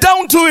 they went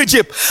down to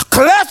Egypt,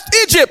 left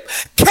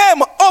Egypt,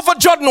 came over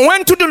Jordan,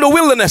 went to the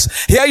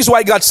wilderness. Here is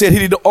why God said he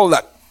did all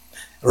that.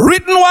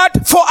 Written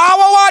what? For our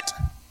what?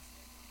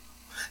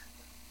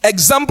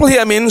 Example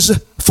here means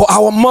for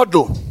our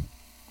model,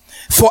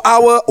 for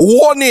our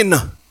warning.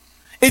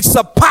 It's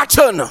a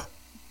pattern.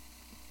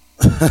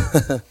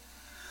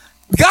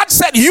 God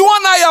said you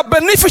and I are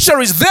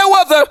beneficiaries. They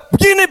were the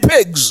guinea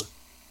pigs.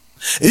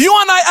 You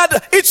and I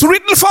had, it's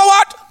written for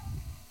what?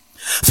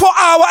 For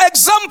our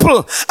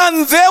example.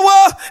 And they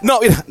were,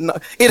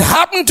 it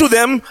happened to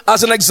them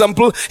as an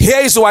example. Here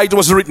is why it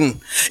was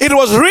written. It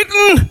was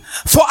written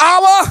for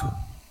our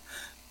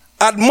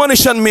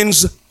admonition,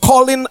 means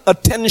calling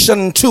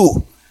attention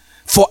to.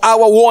 For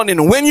our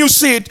warning. When you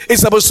see it,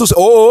 it's supposed to say,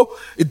 oh,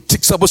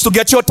 it's supposed to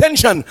get your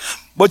attention.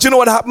 But you know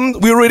what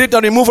happened? We read it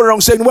and we move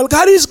around saying, well,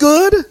 God is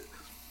good.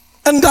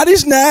 And God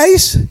is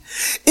nice.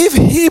 If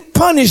he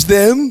punished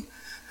them,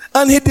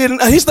 and he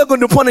didn't, and he's not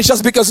going to punish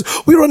us because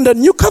we're under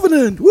new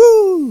covenant.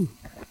 Woo!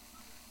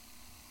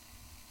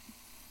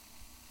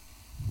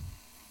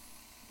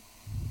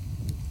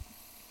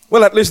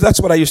 Well, at least that's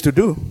what I used to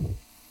do.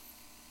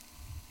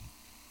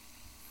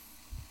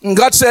 And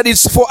God said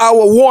it's for our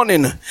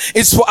warning.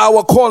 It's for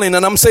our calling.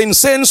 And I'm saying,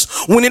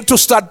 saints, we need to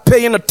start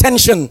paying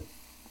attention.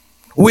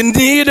 We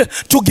need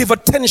to give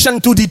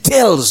attention to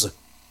details.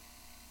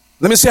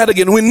 Let me say it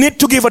again. We need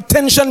to give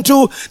attention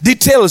to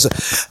details.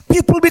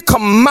 People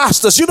become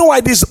masters. You know why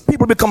these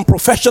people become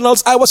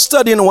professionals? I was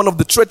studying one of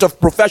the traits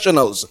of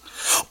professionals.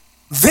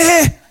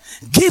 They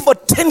give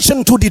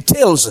attention to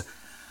details.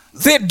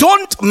 They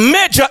don't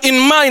major in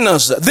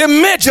minors. They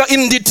major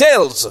in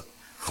details.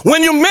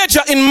 When you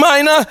major in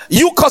minor,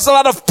 you cause a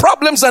lot of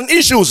problems and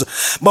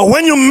issues. But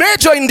when you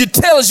major in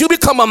details, you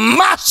become a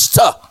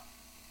master.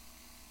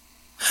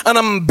 And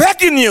I'm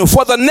begging you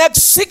for the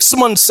next 6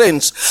 months,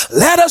 saints,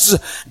 let us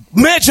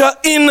major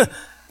in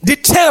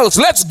details.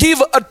 Let's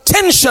give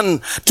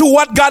attention to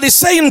what God is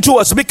saying to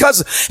us,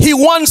 because he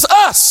wants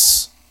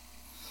us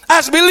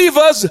as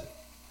believers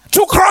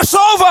to cross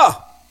over.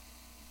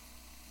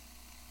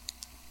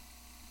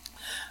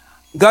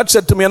 God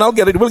said to me, and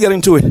we'll get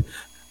into it.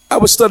 I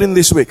was studying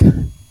this week,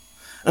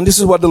 and this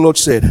is what the Lord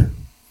said.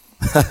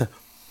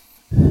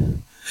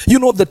 You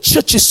know, the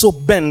church is so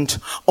bent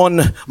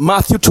on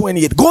Matthew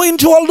 28. Go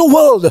into all the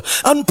world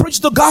and preach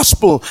the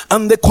gospel.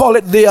 And they call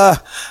it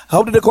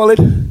how do they call it?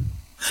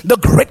 The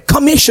Great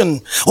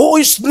Commission. Oh,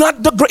 it's not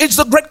it's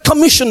the Great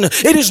Commission.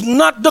 It is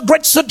not the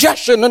Great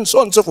Suggestion, and so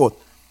on and so forth.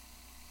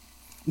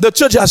 The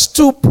church has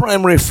two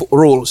primary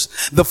roles.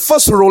 The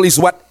first role is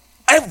what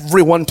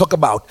everyone talk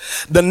about.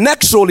 The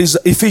next role is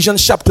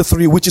Ephesians chapter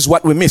 3, which is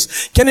what we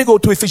miss. Can you go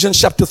to Ephesians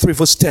chapter 3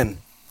 verse 10?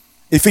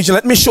 Ephesians,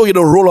 let me show you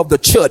the role of the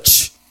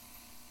church.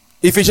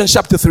 Ephesians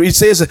chapter 3, it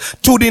says,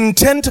 to the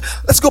intent,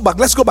 let's go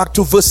back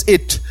to verse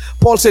 8.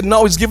 Paul said,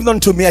 now it's given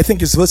unto me, I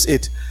think it's verse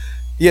 8.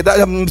 Yeah,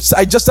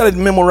 I just started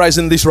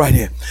memorizing this right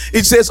here.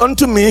 It says,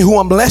 unto me who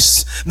am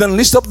less than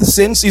least of the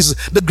saints is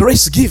the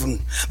grace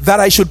given, that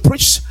I should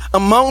preach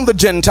among the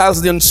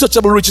Gentiles the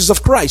unsearchable riches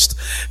of Christ.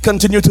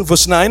 Continue to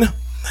verse 9.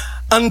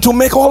 And to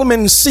make all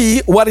men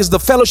see what is the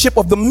fellowship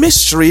of the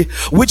mystery,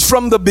 which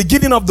from the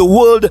beginning of the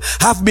world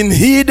have been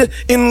hid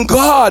in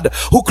God,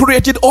 who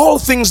created all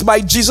things by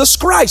Jesus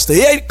Christ.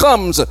 Here it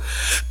comes.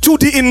 To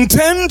the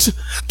intent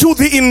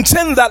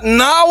that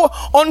now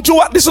unto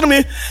what? Listen to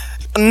me.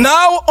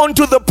 Now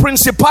unto the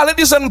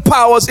principalities and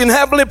powers in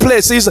heavenly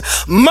places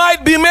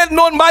might be made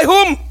known by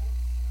whom?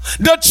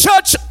 The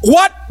church.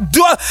 What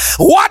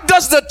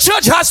does the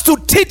church has to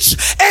teach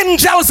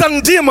angels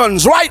and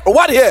demons, right?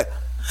 What here?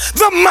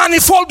 The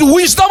manifold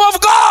wisdom of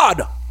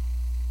God.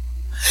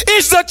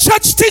 Is the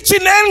church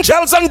teaching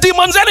angels and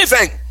demons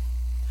anything?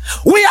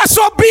 We are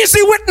so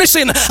busy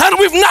witnessing and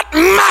we've not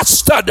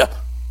mastered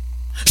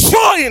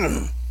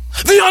showing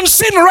the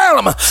unseen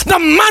realm, the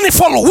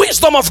manifold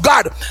wisdom of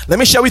God. Let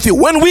me share with you.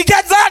 When we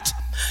get that,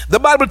 the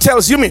Bible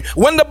tells you me.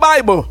 When the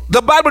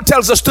Bible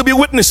tells us to be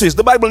witnesses,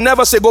 the Bible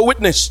never say go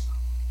witness.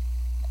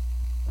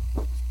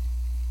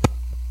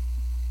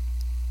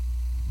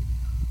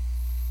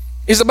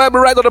 Is the Bible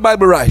right or the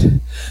Bible right?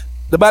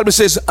 The Bible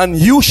says, and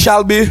you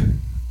shall be.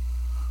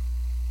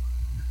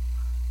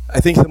 I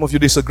think some of you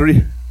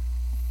disagree.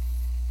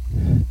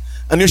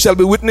 And you shall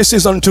be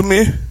witnesses unto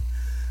me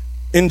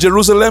in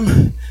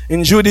Jerusalem,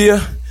 in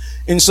Judea,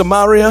 in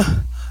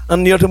Samaria,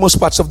 and the uttermost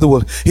parts of the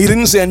world. He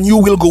didn't say, and you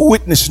will go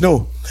witness.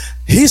 No.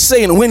 He's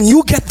saying, when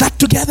you get that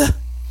together,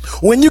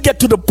 when you get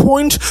to the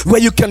point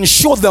where you can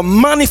show the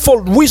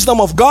manifold wisdom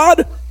of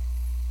God,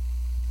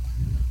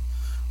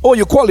 oh,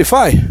 you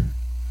qualify.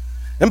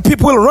 And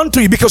people will run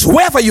to you, because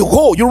wherever you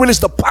go, you release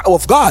the power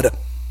of God.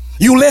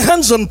 You lay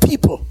hands on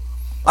people.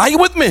 Are you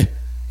with me?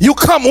 You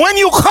come. When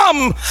you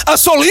come, a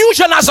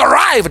solution has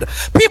arrived.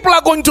 People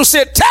are going to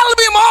say, tell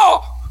me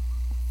more.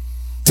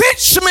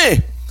 Teach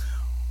me.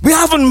 We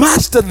haven't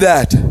mastered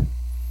that.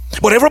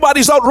 But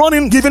everybody's out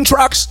running, giving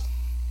tracts.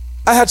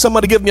 I had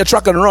somebody give me a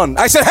tract and run.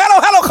 I said,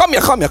 hello, come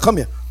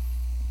here.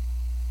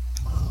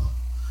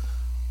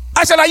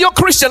 I said, are you a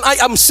Christian? I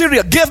am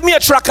serious. Give me a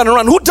track and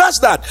run. Who does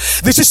that?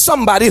 This is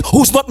somebody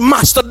who's not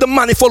mastered the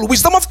manifold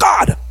wisdom of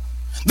God.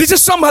 This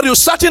is somebody who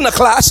sat in a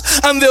class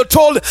and they're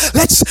told,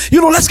 let's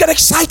get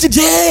excited.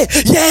 Yeah.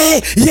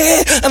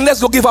 And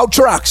let's go give out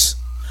tracks.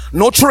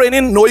 No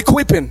training, no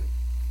equipping.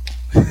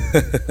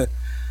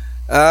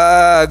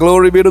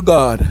 Glory be to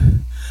God.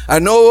 I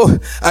know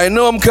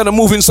I'm kind of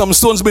moving some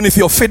stones beneath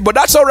your feet, but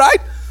that's all right.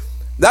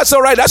 That's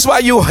all right. That's why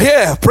you're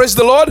here. Praise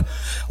the Lord.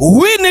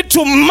 We need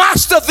to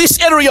master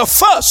this area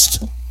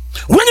first.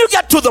 When you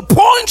get to the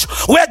point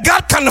where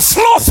God can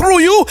flow through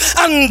you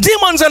and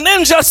demons and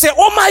angels say,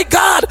 oh my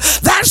God,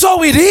 that's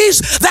how it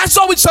is. That's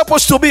how it's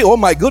supposed to be. Oh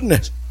my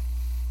goodness.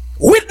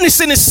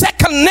 Witnessing is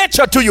second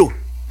nature to you.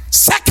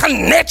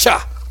 Second nature.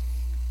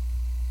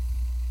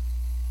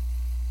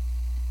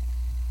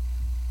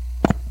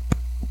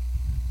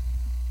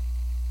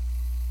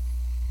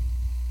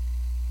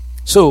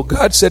 So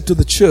God said to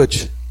the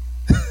church,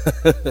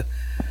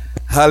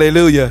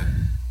 hallelujah.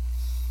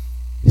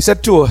 He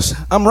said to us,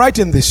 I'm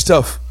writing this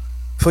stuff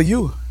for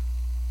you.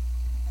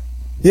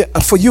 Yeah,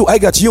 for you. I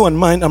got you in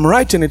mind. I'm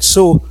writing it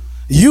so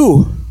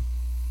you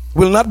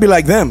will not be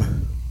like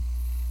them.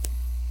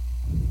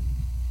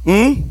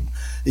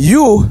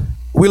 You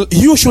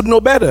should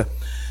know better.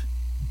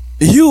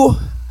 You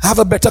have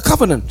a better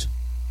covenant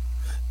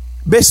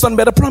based on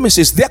better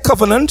promises. Their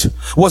covenant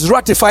was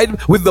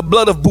ratified with the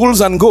blood of bulls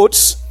and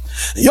goats.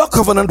 Your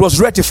covenant was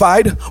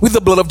ratified with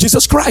the blood of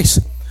Jesus Christ.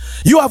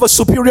 You have a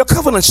superior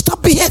covenant.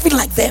 Stop behaving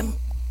like them.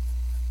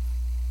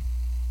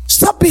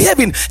 Stop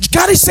behaving.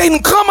 God is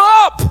saying, come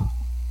up.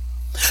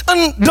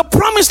 And the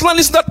promised land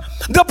is not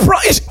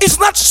it's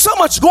not so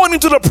much going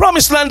into the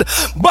promised land,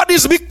 but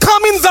it's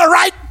becoming the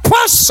right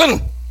person.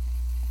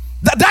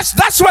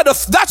 That's where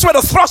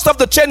the thrust of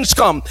the change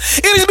comes.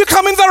 It is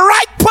becoming the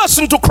right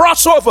person to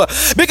cross over.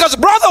 Because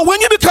brother, when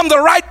you become the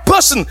right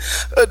person,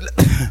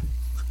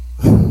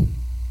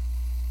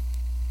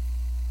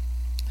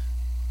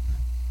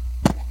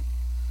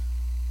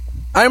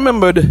 I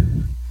remembered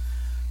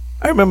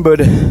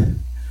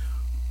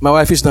my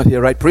wife is not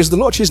here, right? Praise the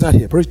Lord, she's not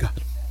here. Praise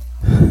God.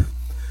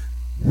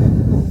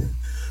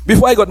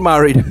 Before I got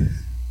married,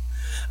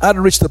 I had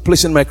reached a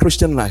place in my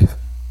Christian life.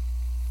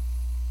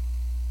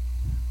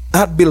 I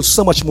had built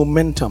so much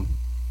momentum.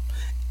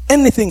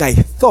 Anything I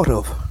thought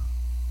of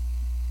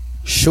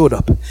showed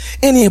up.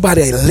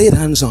 Anybody I laid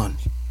hands on,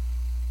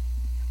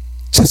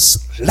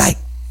 just like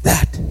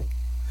that.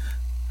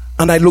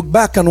 And I look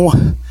back and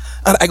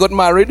I got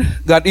married,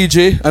 got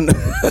EJ, and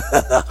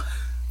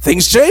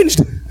things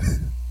changed.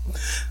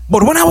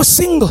 But when I was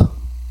single,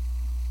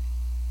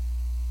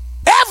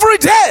 every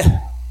day,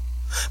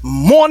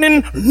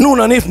 morning,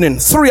 noon, and evening,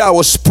 3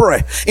 hours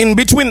pray. In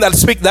between that,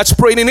 that's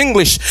praying in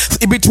English.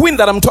 In between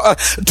that, I'm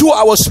 2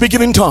 hours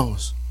speaking in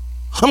tongues.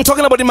 I'm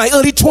talking about in my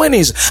early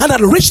 20s. And I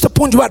reached a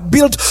point where I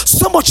built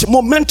so much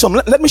momentum.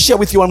 Let me share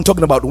with you what I'm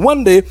talking about.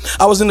 One day,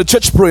 I was in the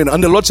church praying,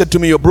 and the Lord said to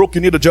me, you're broke,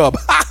 you need a job.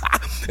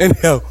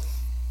 Anyhow,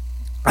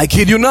 I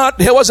kid you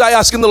not. Here was I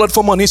asking the Lord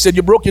for money. He said,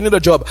 you're broke, you need a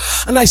job.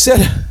 And I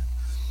said,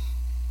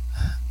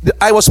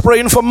 I was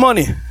praying for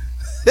money.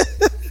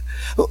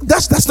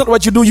 That's not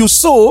what you do. You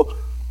sow.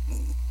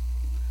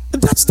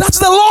 That's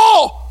the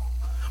law.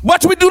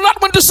 But we do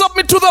not want to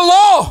submit to the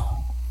law.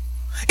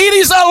 It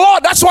is a law.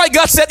 That's why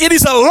God said it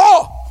is a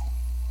law.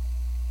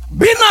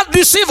 Be not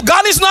deceived.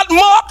 God is not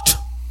mocked.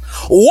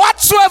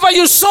 Whatsoever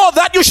you sow,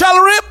 that you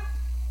shall reap.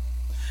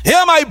 Here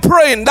am I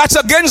praying. That's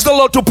against the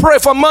law to pray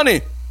for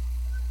money.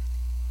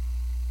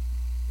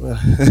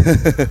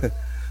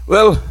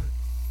 Well,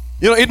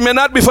 it may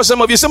not be for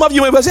some of you. Some of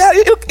you may say,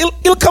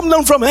 it'll come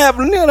down from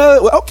heaven.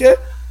 Okay.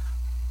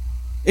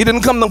 It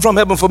didn't come down from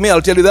heaven for me,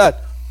 I'll tell you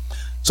that.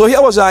 So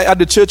here was I at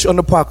the church on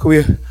the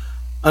parkway.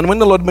 And when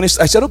the Lord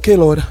ministered, I said, okay,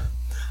 Lord.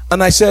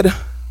 And I said,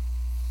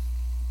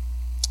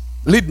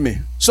 lead me.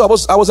 So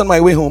I was on my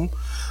way home.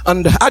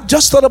 And I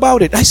just thought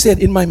about it. I said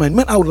in my mind,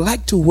 man, I would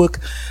like to work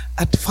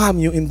at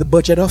FAMU in the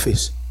budget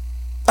office.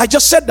 I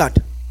just said that.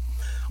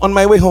 On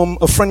my way home,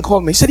 a friend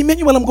called me. He said,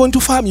 Emmanuel, I'm going to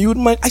FAMU. You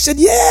wouldn't mind? I said,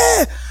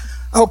 yeah,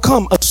 I'll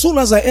come. As soon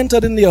as I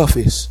entered in the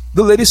office,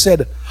 the lady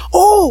said,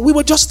 oh, we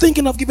were just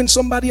thinking of giving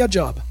somebody a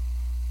job.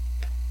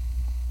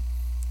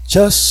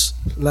 Just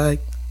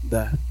like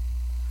that.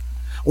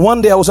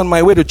 One day I was on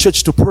my way to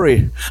church to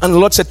pray, and the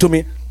Lord said to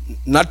me,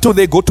 not till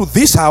they go to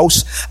this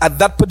house at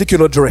that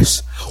particular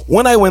address.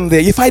 When I went there,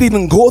 if I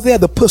didn't go there,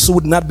 the person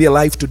would not be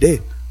alive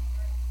today.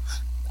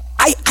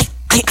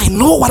 I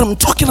know what I'm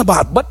talking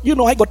about, but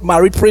I got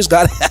married, praise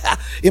God.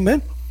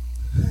 Amen.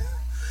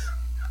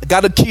 I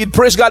got a kid,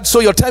 praise God, so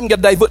your time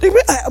get diverted.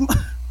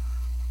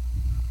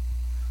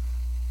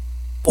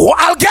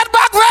 I'll get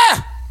back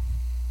there.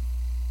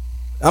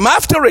 I'm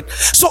after it.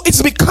 So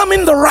it's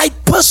becoming the right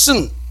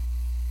person.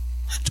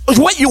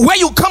 Where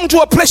you come to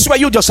a place where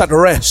you just at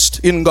rest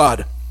in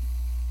God.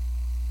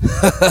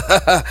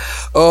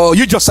 Oh,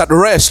 you just at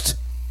rest.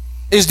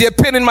 Is there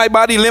pain in my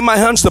body? Lay my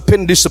hands, the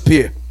pain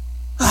disappear.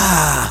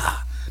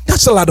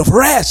 That's a lot of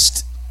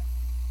rest.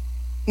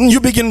 You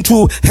begin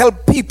to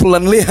help people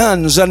and lay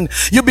hands, and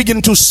you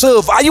begin to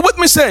serve. Are you with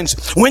me,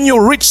 saints? When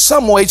you reach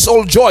somewhere, it's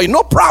all joy,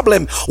 no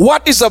problem.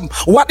 What is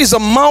a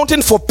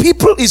mountain for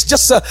people is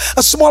just a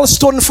small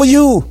stone for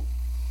you,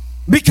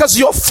 because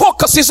your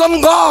focus is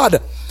on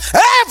God.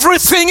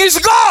 Everything is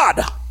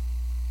God.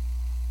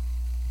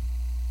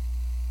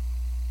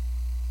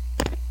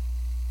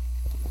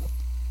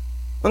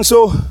 And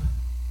so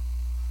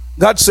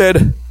God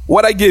said,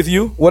 what I gave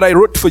you, what I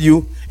wrote for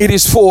you, it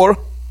is for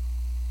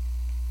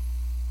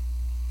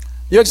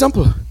your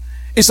example.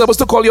 It's supposed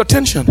to call your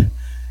attention.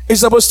 It's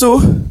supposed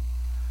to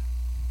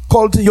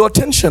call your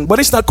attention, but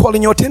it's not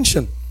calling your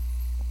attention.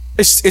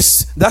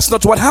 That's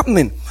not what's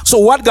happening. So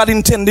what God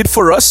intended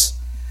for us,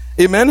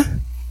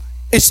 amen,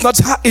 it's not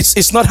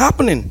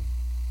happening.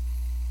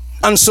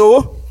 And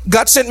so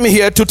God sent me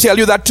here to tell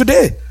you that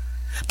today.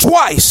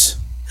 Twice,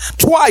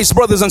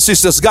 brothers and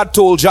sisters, God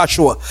told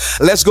Joshua.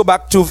 Let's go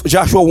back to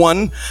Joshua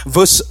 1,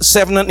 verse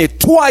 7 and 8.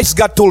 Twice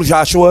God told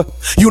Joshua,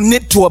 you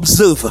need to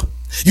observe.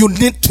 You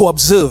need to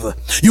observe.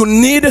 You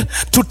need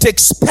to take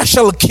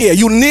special care.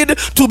 You need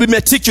to be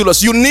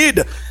meticulous.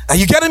 Are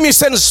you getting me,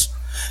 sense?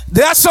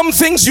 There are some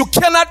things you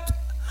cannot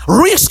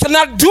risk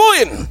not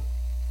doing.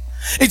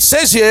 It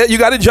says here, you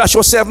got it,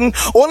 Joshua 7,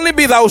 only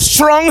be thou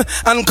strong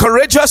and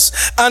courageous,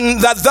 and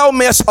that thou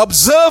mayest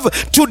observe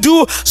to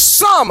do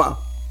somewhat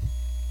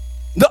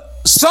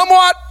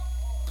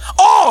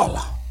all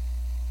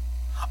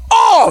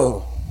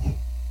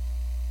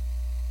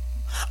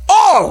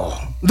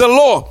the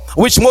law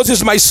which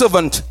Moses my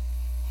servant.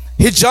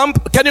 He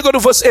jumped. Can you go to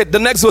verse 8? The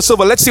next verse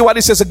over. Let's see what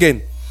he says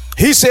again.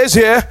 He says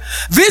here,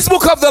 this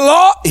book of the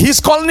law, he's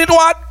calling it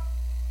what?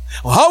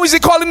 How is he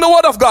calling the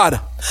word of God?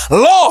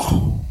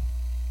 Law.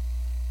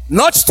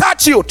 Not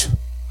statute.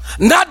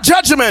 Not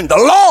judgment.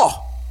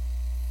 Law.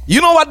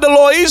 You know what the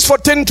law is for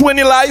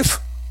 10-20 life?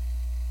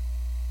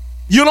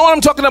 You know what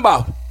I'm talking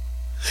about?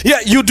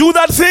 Yeah, you do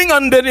that thing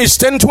and then it's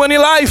 10-20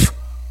 life.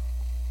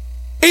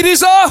 It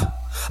is a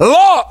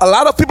law. A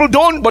lot of people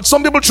don't, but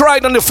some people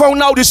tried and they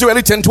found out it's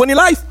really 10-20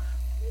 life.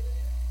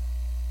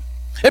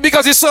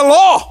 Because it's a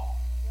law.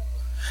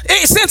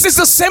 Since it's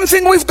the same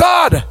thing with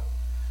God.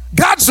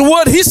 God's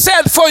word, he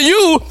said, for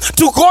you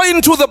to go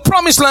into the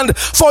promised land,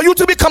 for you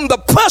to become the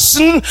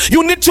person,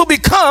 you need to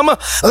become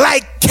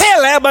like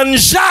Caleb and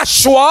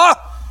Joshua.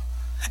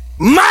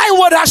 My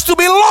word has to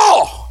be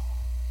law.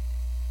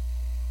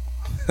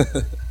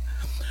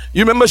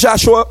 You remember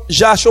Joshua?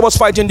 Joshua was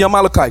fighting the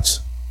Amalekites.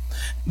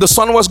 The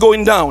sun was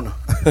going down.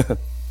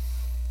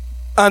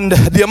 And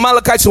the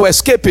Amalekites were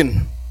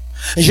escaping.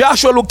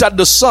 Joshua looked at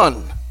the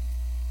sun.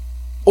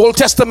 Old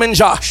Testament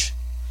Josh.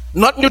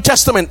 Not New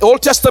Testament.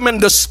 Old Testament,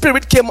 the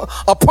Spirit came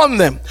upon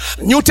them.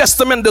 New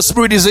Testament, the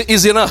Spirit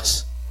is in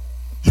us.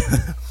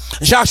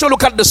 Joshua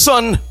looked at the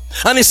sun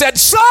and he said,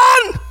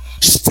 sun,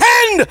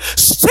 stand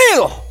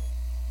still.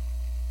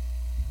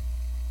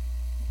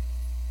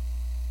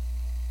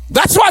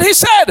 That's what he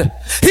said.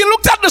 He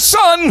looked at the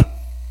sun.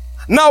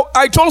 Now,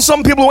 I told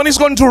some people when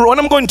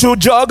I'm going to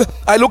jog,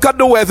 I look at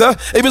the weather.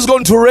 If it's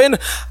going to rain,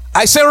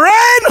 I say,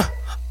 rain.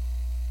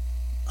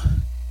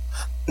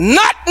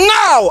 Not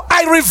now.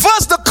 I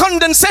reverse the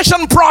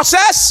condensation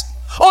process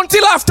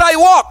until after I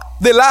walk.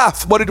 They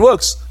laugh, but it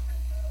works.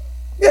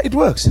 Yeah, it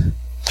works.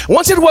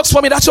 Once it works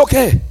for me, that's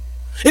okay.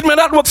 It may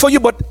not work for you,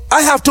 but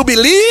I have to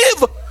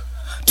believe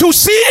to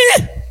see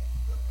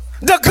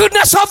the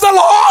goodness of the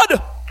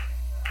Lord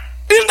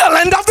in the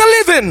land of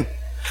the living.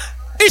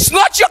 It's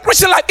not your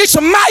Christian life, it's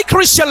my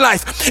Christian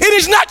life. It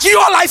is not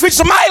your life,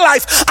 it's my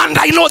life. And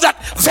I know that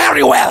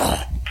very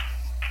well.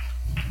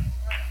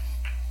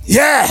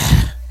 Yeah.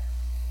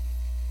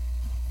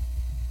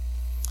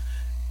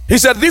 He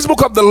said, this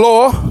book of the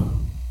law,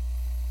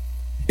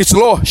 its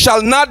law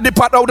shall not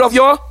depart out of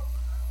your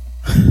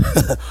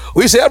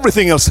we say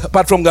everything else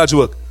apart from God's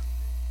work.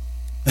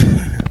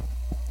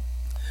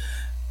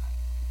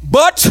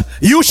 But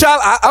you shall,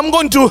 I'm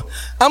going to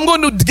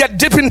get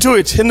deep into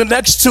it in the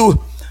next two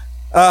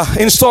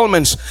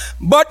installments.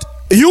 But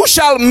you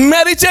shall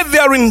meditate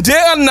therein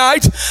day and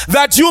night,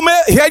 that you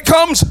may, here it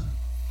comes,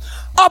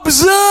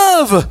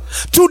 observe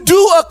to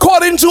do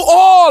according to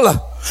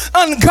all.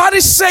 And God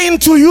is saying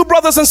to you,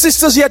 brothers and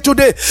sisters here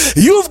today,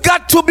 you've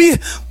got to be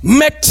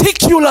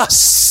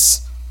meticulous.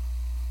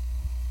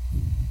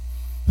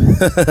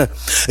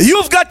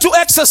 You've got to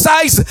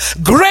exercise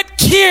great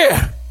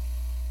care.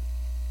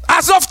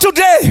 As of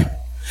today,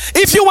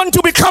 if you want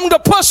to become the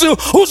person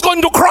who's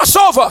going to cross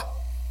over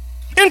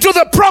into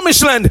the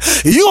promised land,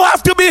 you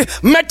have to be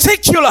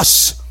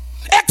meticulous.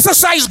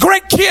 Exercise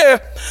great care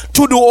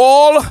to do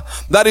all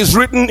that is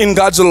written in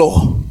God's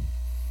law.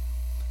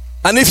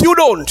 And if you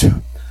don't,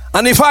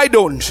 and if I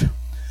don't,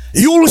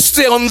 you will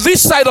stay on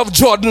this side of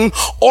Jordan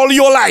all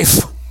your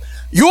life.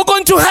 You're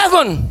going to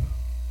heaven.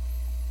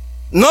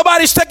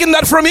 Nobody's taking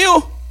that from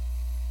you.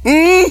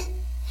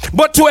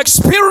 But to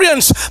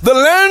experience the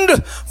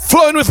land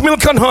flowing with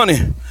milk and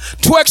honey,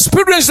 to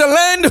experience the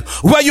land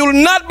where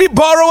you'll not be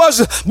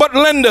borrowers but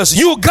lenders,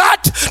 you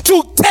got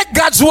to take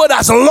God's word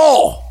as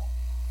law.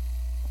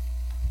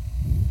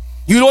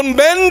 You don't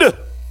bend,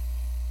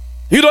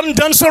 You don't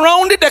dance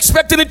around it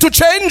expecting it to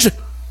change.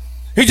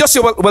 You just say,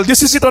 well,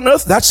 this is it on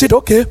earth. That's it.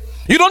 Okay.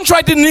 You don't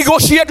try to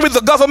negotiate with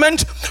the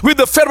government, with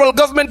the federal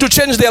government to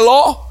change their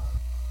law.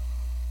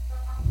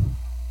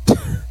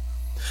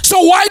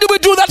 So why do we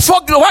do that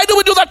why do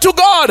we do that to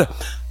God?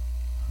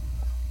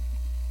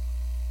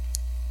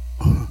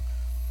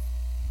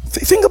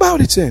 Think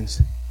about it,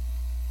 saints.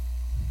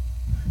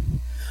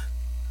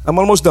 I'm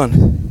almost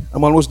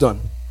done.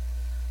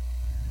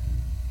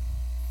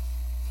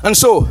 And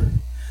so,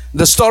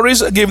 the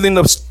stories given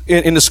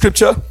in the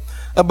scripture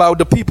about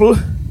the people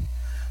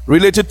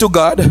related to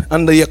God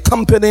and the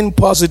accompanying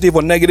positive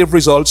or negative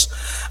results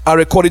are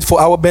recorded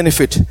for our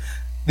benefit.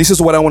 This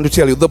is what I want to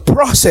tell you. The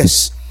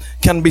process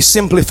can be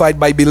simplified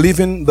by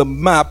believing the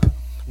map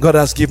God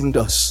has given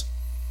us.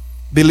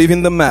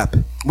 Believing the map.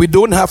 We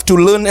don't have to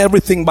learn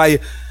everything by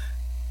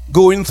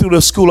going through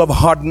the school of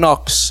hard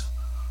knocks.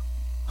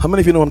 How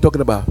many of you know what I'm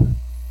talking about?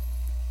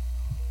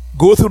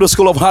 Go through the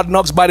school of hard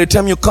knocks. By the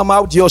time you come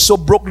out, you're so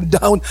broken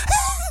down.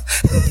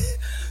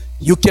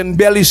 You can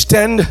barely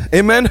stand.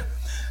 Amen.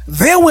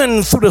 They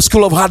went through the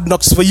school of hard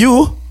knocks for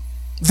you.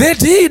 They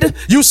did.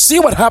 You see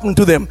what happened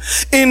to them.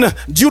 In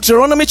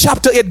Deuteronomy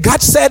chapter 8,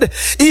 God said,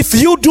 if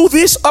you do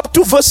this up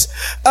to verse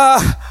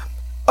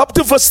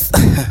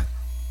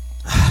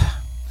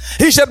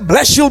he said,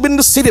 blessed you'll be in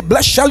the city,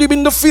 blessed shall you be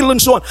in the field,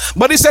 and so on.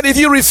 But he said, if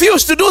you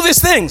refuse to do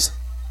these things,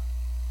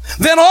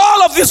 then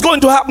all of this is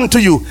going to happen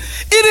to you.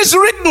 It is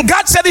written,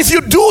 God said, if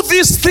you do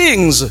these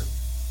things,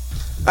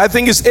 I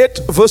think it's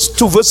 8 verse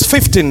to verse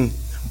 15.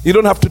 You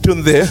don't have to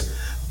turn there.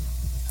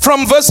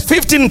 From verse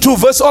 15 to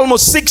verse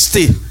almost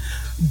 60,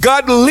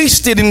 God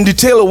listed in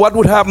detail what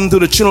would happen to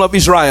the children of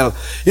Israel.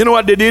 You know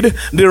what they did?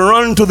 They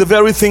run to the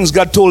very things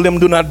God told them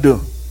do not do.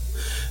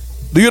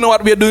 Do you know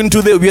what we are doing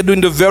today? We are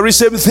doing the very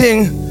same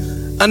thing,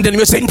 and then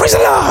we're saying, praise the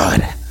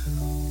Lord.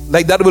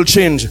 Like that will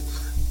change.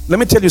 Let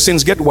me tell you,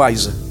 saints, get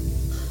wise.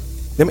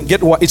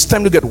 It's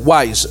time to get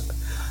wise.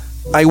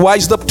 I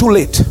wised up too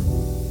late.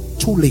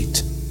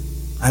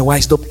 I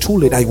wised up too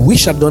late. I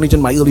wish I'd done it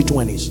in my early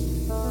 20s.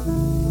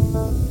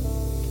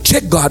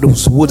 Check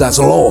God's word as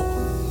law.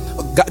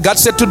 God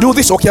said to do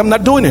this. Okay, I'm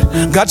not doing it.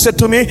 God said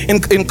to me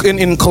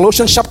in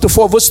Colossians chapter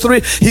 4 verse 3,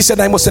 he said,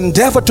 I must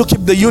endeavor to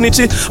keep the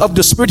unity of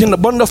the Spirit in the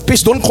bond of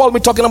peace. Don't call me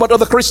talking about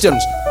other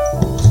Christians.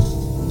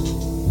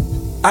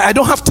 I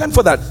don't have time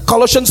for that.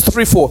 Colossians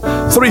 3:4.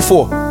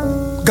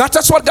 God,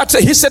 that's what God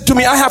said. He said to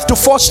me, I have to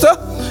foster.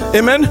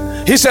 Amen.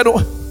 He said,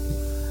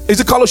 is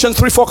it Colossians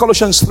 3:4,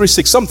 Colossians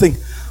 3:6, something?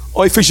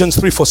 Or Ephesians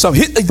 3:4,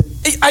 something.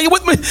 Are you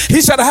with me?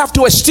 He said, I have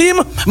to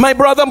esteem my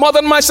brother more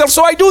than myself.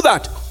 So I do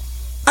that.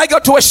 I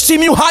got to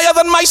esteem you higher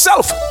than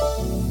myself.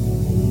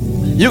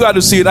 You got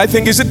to see it. I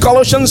think, is it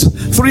Colossians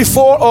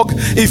 3:4 or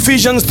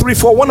Ephesians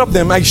 3:4? One of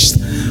them. Or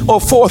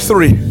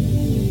 4:3.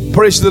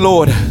 Praise the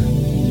Lord.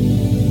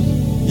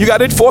 You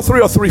got it?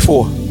 4:3 or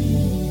 3:4?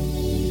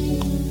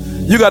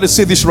 You got to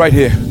see this right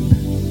here.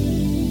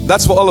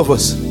 That's for all of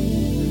us.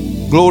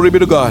 Glory be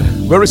to God.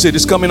 Where is it?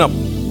 It's coming up.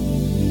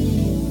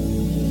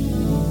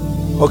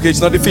 Okay,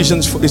 it's not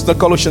Ephesians, it's not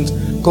Colossians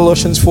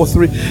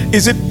 4:3.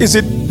 Is it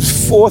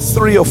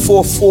 4:3 or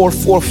 4:4,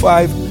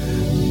 4:5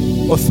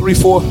 or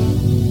 3:4?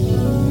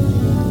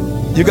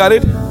 You got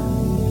it?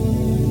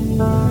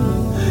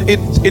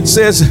 It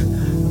says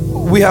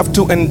we have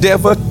to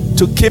endeavor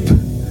to keep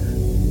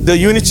the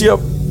unity of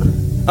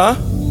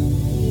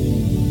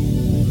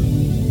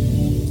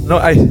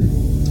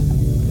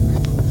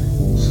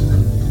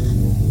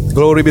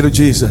glory be to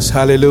Jesus.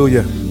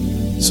 Hallelujah.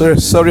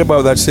 Sorry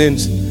about that,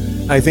 saints.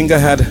 I think I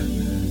had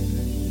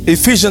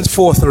Ephesians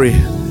 4:3.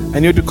 I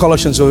knew the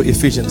Colossians or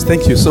Ephesians.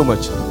 Thank you so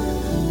much.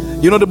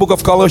 You know the book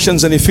of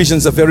Colossians and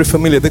Ephesians are very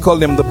familiar. They call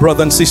them the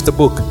brother and sister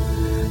book.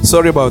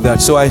 Sorry about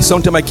that. So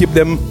sometimes I get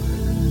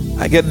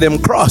them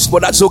crossed,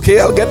 but that's okay.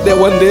 I'll get there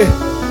one day.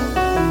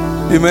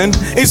 Amen.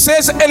 It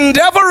says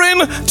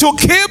endeavoring to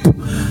keep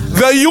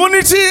the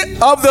unity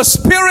of the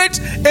Spirit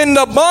in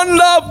the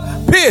bond of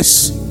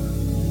peace.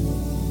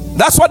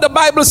 That's what the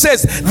Bible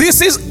says.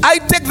 I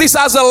take this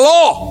as a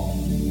law.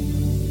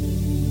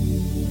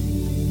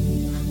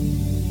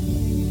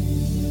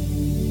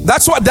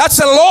 That's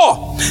a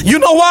law. You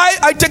know why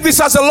I take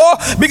this as a law?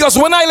 Because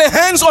when I lay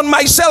hands on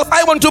myself,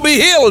 I want to be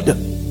healed.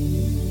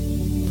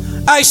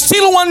 I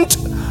still want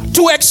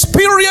to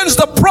experience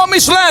the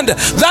promised land,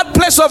 that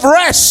place of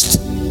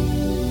rest.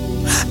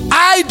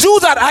 I do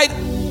that.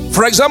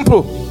 For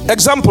example,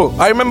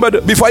 I remember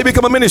before I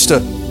became a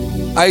minister,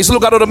 I used to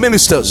look at other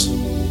ministers.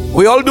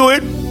 We all do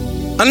it,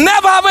 and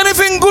never have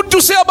anything good to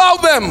say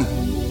about them.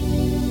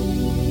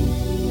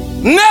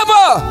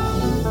 Never.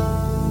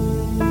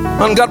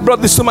 And God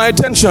brought this to my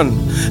attention.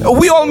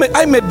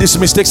 I made these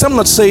mistakes. I'm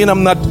not saying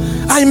I'm not.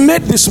 I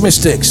made these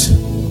mistakes.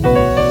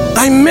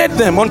 I made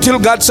them until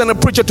God sent a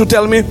preacher to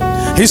tell me.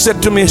 He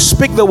said to me,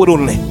 speak the word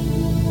only.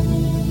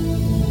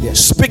 Yeah,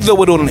 speak the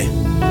word only.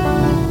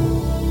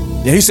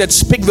 Yeah, he said,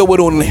 speak the word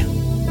only.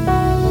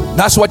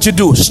 That's what you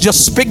do.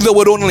 Just speak the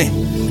word only.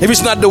 If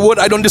it's not the word,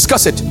 I don't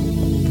discuss it.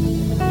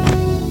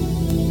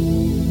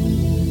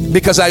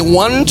 because I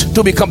want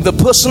to become the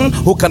person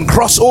who can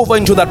cross over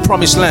into that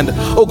promised land.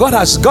 Oh, God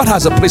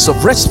has a place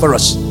of rest for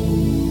us,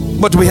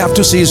 but we have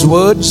to see His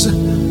words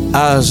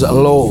as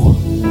law.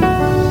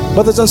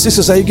 Brothers and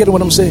sisters, are you getting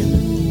what I'm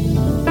saying?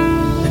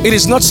 It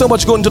is not so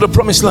much going to the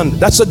promised land.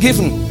 That's a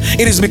given.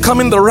 It is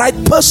becoming the right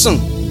person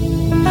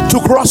to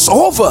cross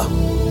over.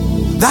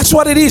 That's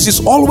what it is. It's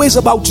always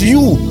about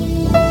you.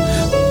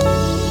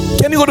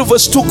 Can you go to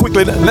verse 2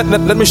 quickly?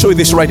 Let me show you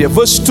this right here.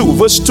 Verse 2.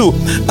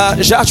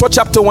 Joshua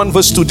chapter 1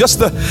 verse 2. Just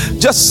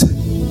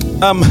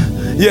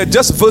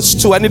verse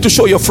 2. I need to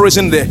show you a phrase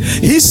in there.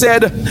 He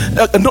said,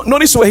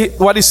 notice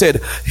what he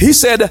said. He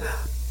said,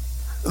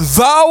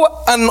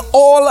 thou and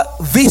all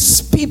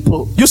these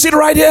people. You see it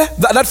right here?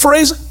 That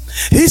phrase?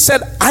 He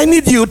said, I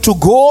need you to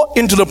go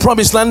into the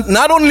promised land.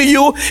 Not only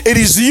you, it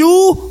is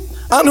you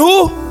and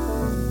who?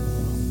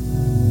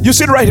 You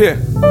see it right here.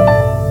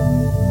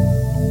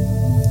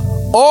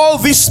 All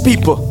these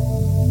people.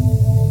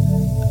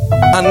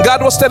 And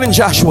God was telling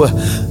Joshua,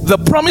 the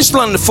promised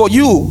land for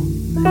you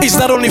is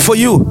not only for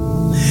you.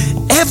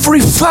 Every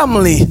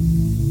family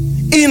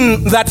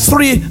in that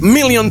 3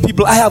 million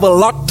people, I have a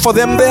lot for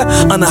them there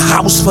and a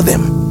house for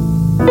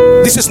them.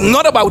 This is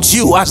not about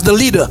you as the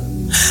leader.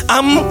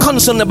 I'm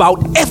concerned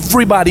about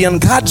everybody,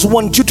 and God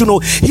wants you to know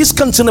He's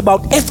concerned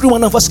about every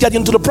one of us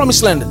getting to the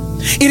promised land.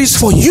 It is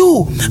for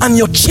you and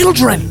your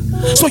children,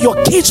 so your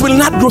kids will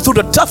not go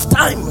through the tough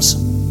times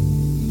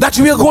that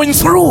we are going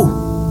through.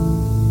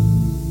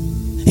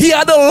 He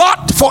had a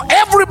lot for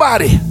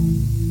everybody.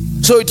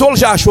 So He told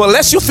Joshua,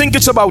 lest you think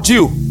it's about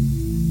you,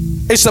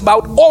 it's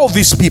about all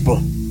these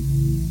people.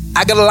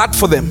 I got a lot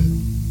for them.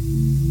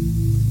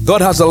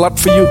 God has a lot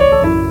for you.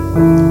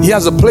 He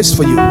has a place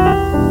for you.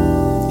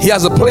 He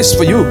has a place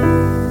for you.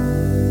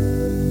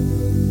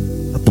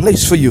 A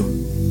place for you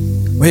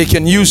where He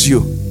can use you,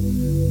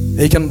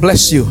 where He can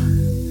bless you,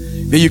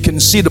 where you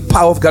can see the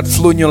power of God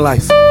flow in your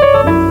life.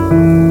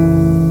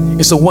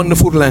 It's a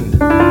wonderful land.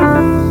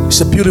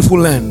 It's a beautiful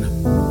land.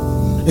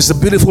 It's a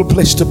beautiful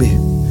place to be.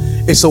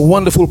 It's a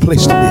wonderful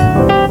place to be.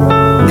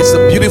 It's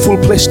a beautiful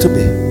place to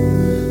be.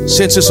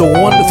 Since it's a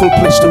wonderful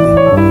place to be.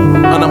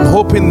 And I'm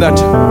hoping that,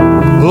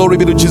 glory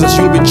be to Jesus,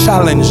 you'll be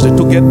challenged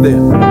to get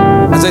there.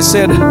 As I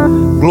said,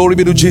 glory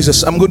be to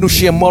Jesus. I'm going to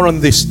share more on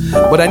this,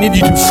 but I need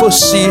you to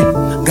first see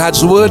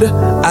God's word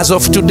as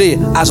of today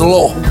as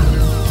law.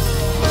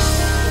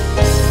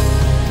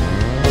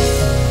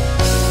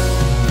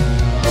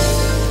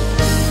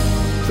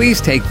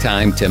 Please take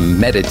time to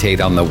meditate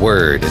on the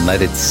Word and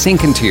let it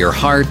sink into your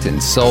heart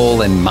and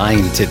soul and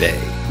mind today,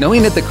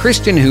 knowing that the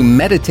Christian who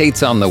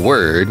meditates on the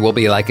Word will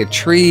be like a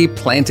tree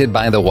planted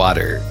by the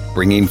water,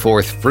 bringing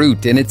forth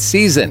fruit in its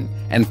season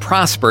and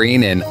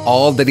prospering in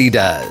all that he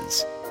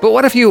does. But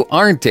what if you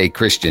aren't a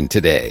Christian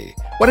today?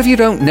 What if you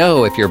don't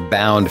know if you're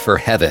bound for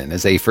heaven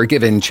as a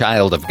forgiven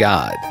child of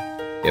God?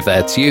 If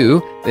that's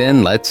you,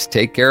 then let's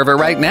take care of it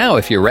right now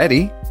if you're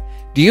ready.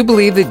 Do you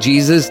believe that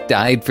Jesus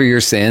died for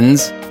your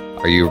sins?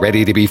 Are you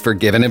ready to be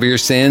forgiven of your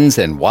sins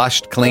and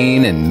washed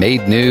clean and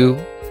made new?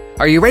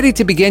 Are you ready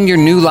to begin your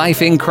new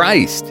life in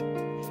Christ?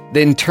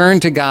 Then turn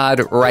to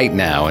God right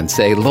now and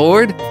say,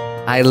 Lord,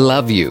 I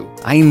love you.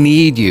 I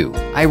need you.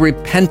 I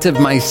repent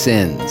of my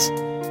sins.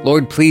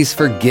 Lord, please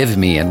forgive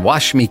me and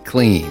wash me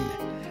clean.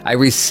 I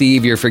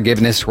receive your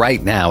forgiveness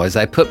right now as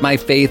I put my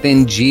faith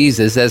in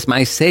Jesus as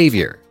my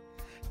Savior.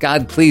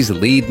 God, please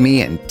lead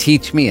me and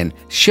teach me and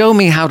show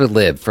me how to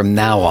live from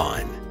now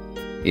on.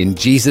 In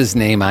Jesus'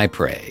 name I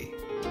pray.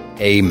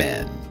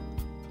 Amen.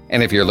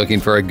 And if you're looking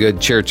for a good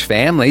church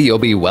family, you'll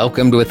be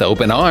welcomed with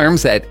open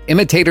arms at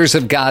Imitators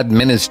of God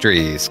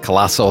Ministries,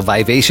 Colossal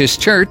Vivacious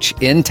Church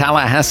in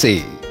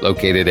Tallahassee,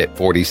 located at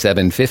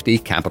 4750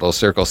 Capitol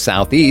Circle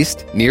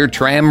Southeast near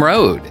Tram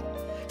Road.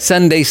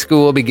 Sunday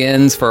school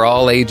begins for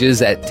all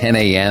ages at 10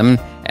 a.m.,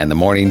 and the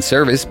morning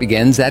service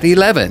begins at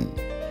 11,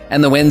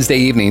 and the Wednesday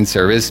evening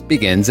service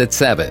begins at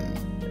 7.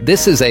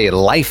 This is a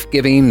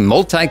life-giving,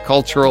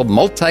 multicultural,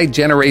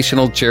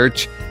 multi-generational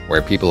church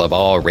where people of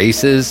all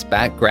races,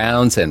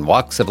 backgrounds, and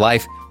walks of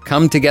life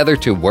come together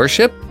to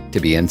worship,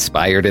 to be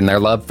inspired in their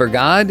love for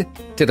God,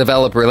 to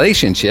develop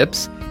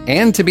relationships,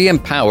 and to be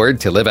empowered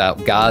to live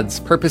out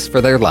God's purpose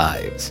for their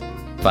lives.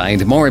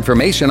 Find more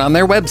information on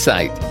their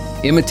website,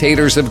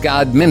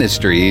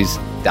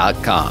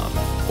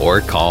 imitatorofgodministries.com,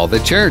 or call the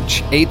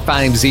church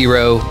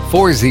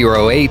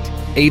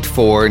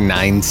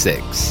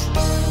 850-408-8496.